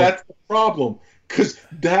 So And that's the problem. Because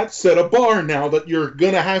that set a bar now that you're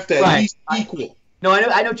going to have to at least equal. No,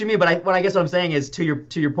 I know what you mean, but I guess what I'm saying is to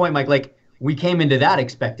your point, Mike. Like, we came into that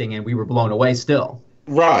expecting, and we were blown away. Still,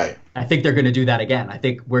 Right. I think they're going to do that again. I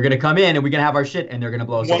think we're going to come in and we're going to have our shit, and they're going to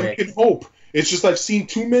blow us One away. can hope. It's just I've seen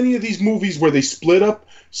too many of these movies where they split up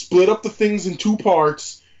the things in two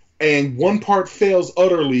parts, and one part fails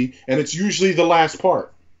utterly, and it's usually the last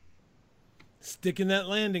part. Sticking that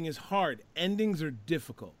landing is hard. Endings are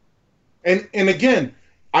difficult. And again,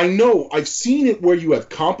 I know I've seen it where you have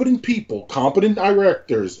competent people, competent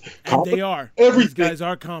directors, And they are. everything, These guys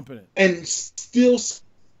are competent. and still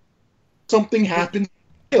something happens.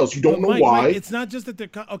 Fails. You don't know Mike, why. Mike, it's not just that they're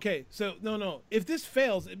okay. So no. If this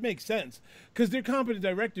fails, it makes sense because they're competent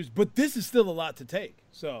directors. But this is still a lot to take.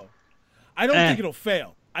 So I don't think it'll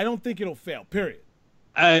fail. I don't think it'll fail. Period.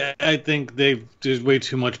 I think there's way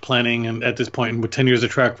too much planning, and at this point, with 10 years of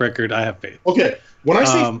track record, I have faith. Okay, when I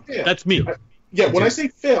say fail, that's me. when I say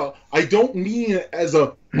fail, I don't mean it as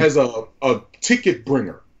a ticket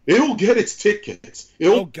bringer. It'll get its tickets.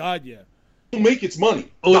 Oh God, yeah. It'll make its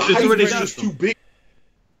money. Oh, The it's hype already is just too big.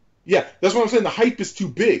 Yeah, that's what I'm saying. The hype is too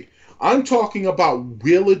big. I'm talking about,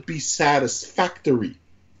 will it be satisfactory?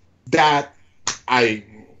 That I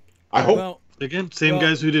hope. Well, Again, same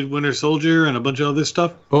guys who did Winter Soldier and a bunch of other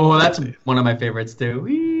stuff. Oh, that's one of my favorites too.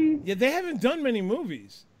 Whee! yeah, they haven't done many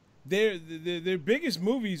movies. Their biggest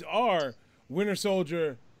movies are Winter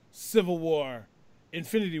Soldier, Civil War,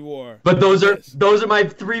 Infinity War. But those are my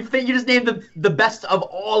three. You just named the best of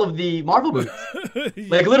all of the Marvel movies.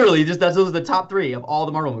 Like literally, those are the top three of all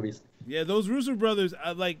the Marvel movies. Yeah, those Russo brothers.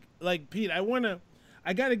 Like Pete.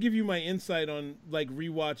 I gotta give you my insight on like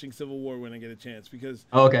rewatching Civil War when I get a chance because.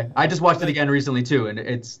 Oh, okay, I just watched it again recently too, and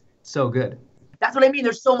it's so good. That's what I mean.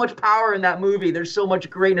 There's so much power in that movie. There's so much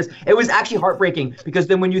greatness. It was actually heartbreaking because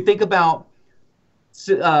then when you think about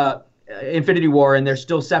Infinity War and they're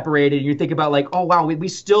still separated, and you think about like, oh wow, we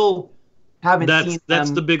still haven't seen That's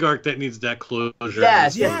them. the big arc that needs that closure.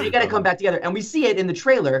 Yes, they got to come back together, and we see it in the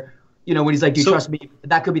trailer. You know, when he's like, "Do you trust me?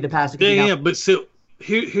 That could be the past." Yeah. But so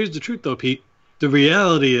here's the truth, though, Pete. The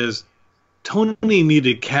reality is, Tony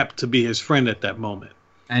needed Cap to be his friend at that moment.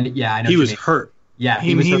 And yeah, I know He what was you mean. hurt. Yeah,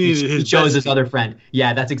 He was hurt. needed He his chose his bestie. other friend.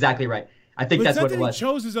 Yeah, that's exactly right. I think But that's it's not what that it was. he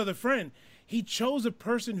chose his other friend. He chose a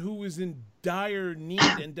person who was in dire need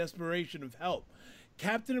and desperation of help.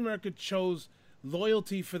 Captain America chose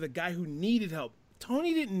loyalty for the guy who needed help.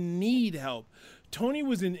 Tony didn't need help. Tony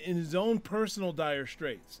was in his own personal dire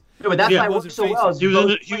straits. No, but that's Yeah. why it worked so well. is He was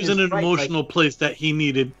both he was in an players, right? emotional place that he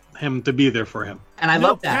needed him to be there for him. And I No,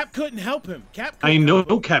 love that. Cap couldn't help him. I know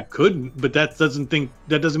Cap couldn't, but that doesn't mean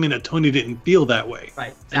that Tony didn't feel that way.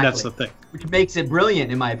 Right, And that's the exactly. thing. Which makes it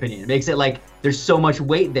brilliant, in my opinion. It makes it like there's so much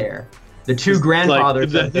weight there. The two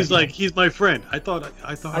grandfathers. He's like, he's my friend. I thought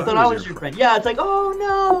I was your friend. Yeah, it's like, oh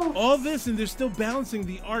no. all this, and they're still balancing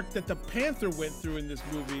the arc that the Panther went through in this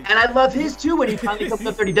movie. And I love his too when he finally comes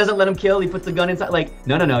up there. He doesn't let him kill. He puts the gun inside. Like,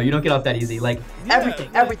 no, you don't get off that easy. Like Yeah,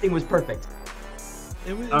 everything was perfect.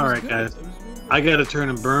 It was All right, good. guys. It was really good. I gotta turn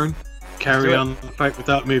and burn. Carry do it. on the fight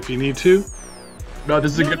without me if you need to. No,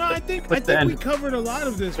 this is a No, good. I think place to we end. covered a lot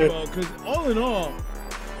of this, well, because all in all,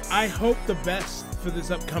 I hope the best for this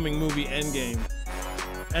upcoming movie, Endgame.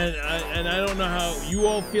 And I don't know how you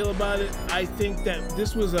all feel about it. I think that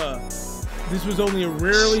this was only a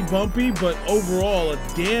rarely bumpy, but overall a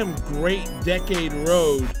damn great decade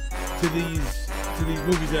road to these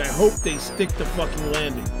movies, and I hope they stick the fucking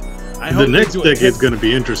landing. I hope The they next do a decade's good- gonna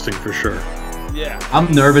be interesting for sure. Yeah. I'm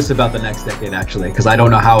nervous about the next decade actually, because I don't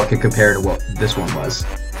know how it could compare to what this one was.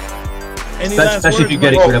 Any last Especially if words, you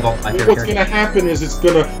get Mike? rid of all my favorite What's going to happen is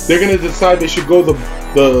they're going to decide they should go the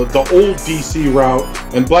old DC route,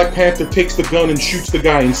 and Black Panther takes the gun and shoots the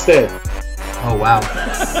guy instead. Oh wow.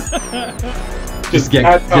 Just get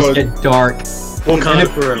dark. Wakanda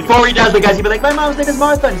forever. Before he does, the guys he'd be like, my mom's name is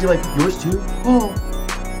Martha, and he's like, yours too. Oh.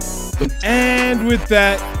 And with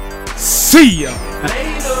that, see ya.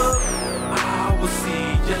 Later, I will see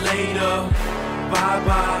you later. Bye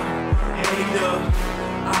bye, hater.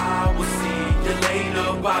 I will see you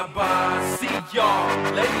later. Bye bye, see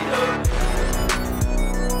y'all later.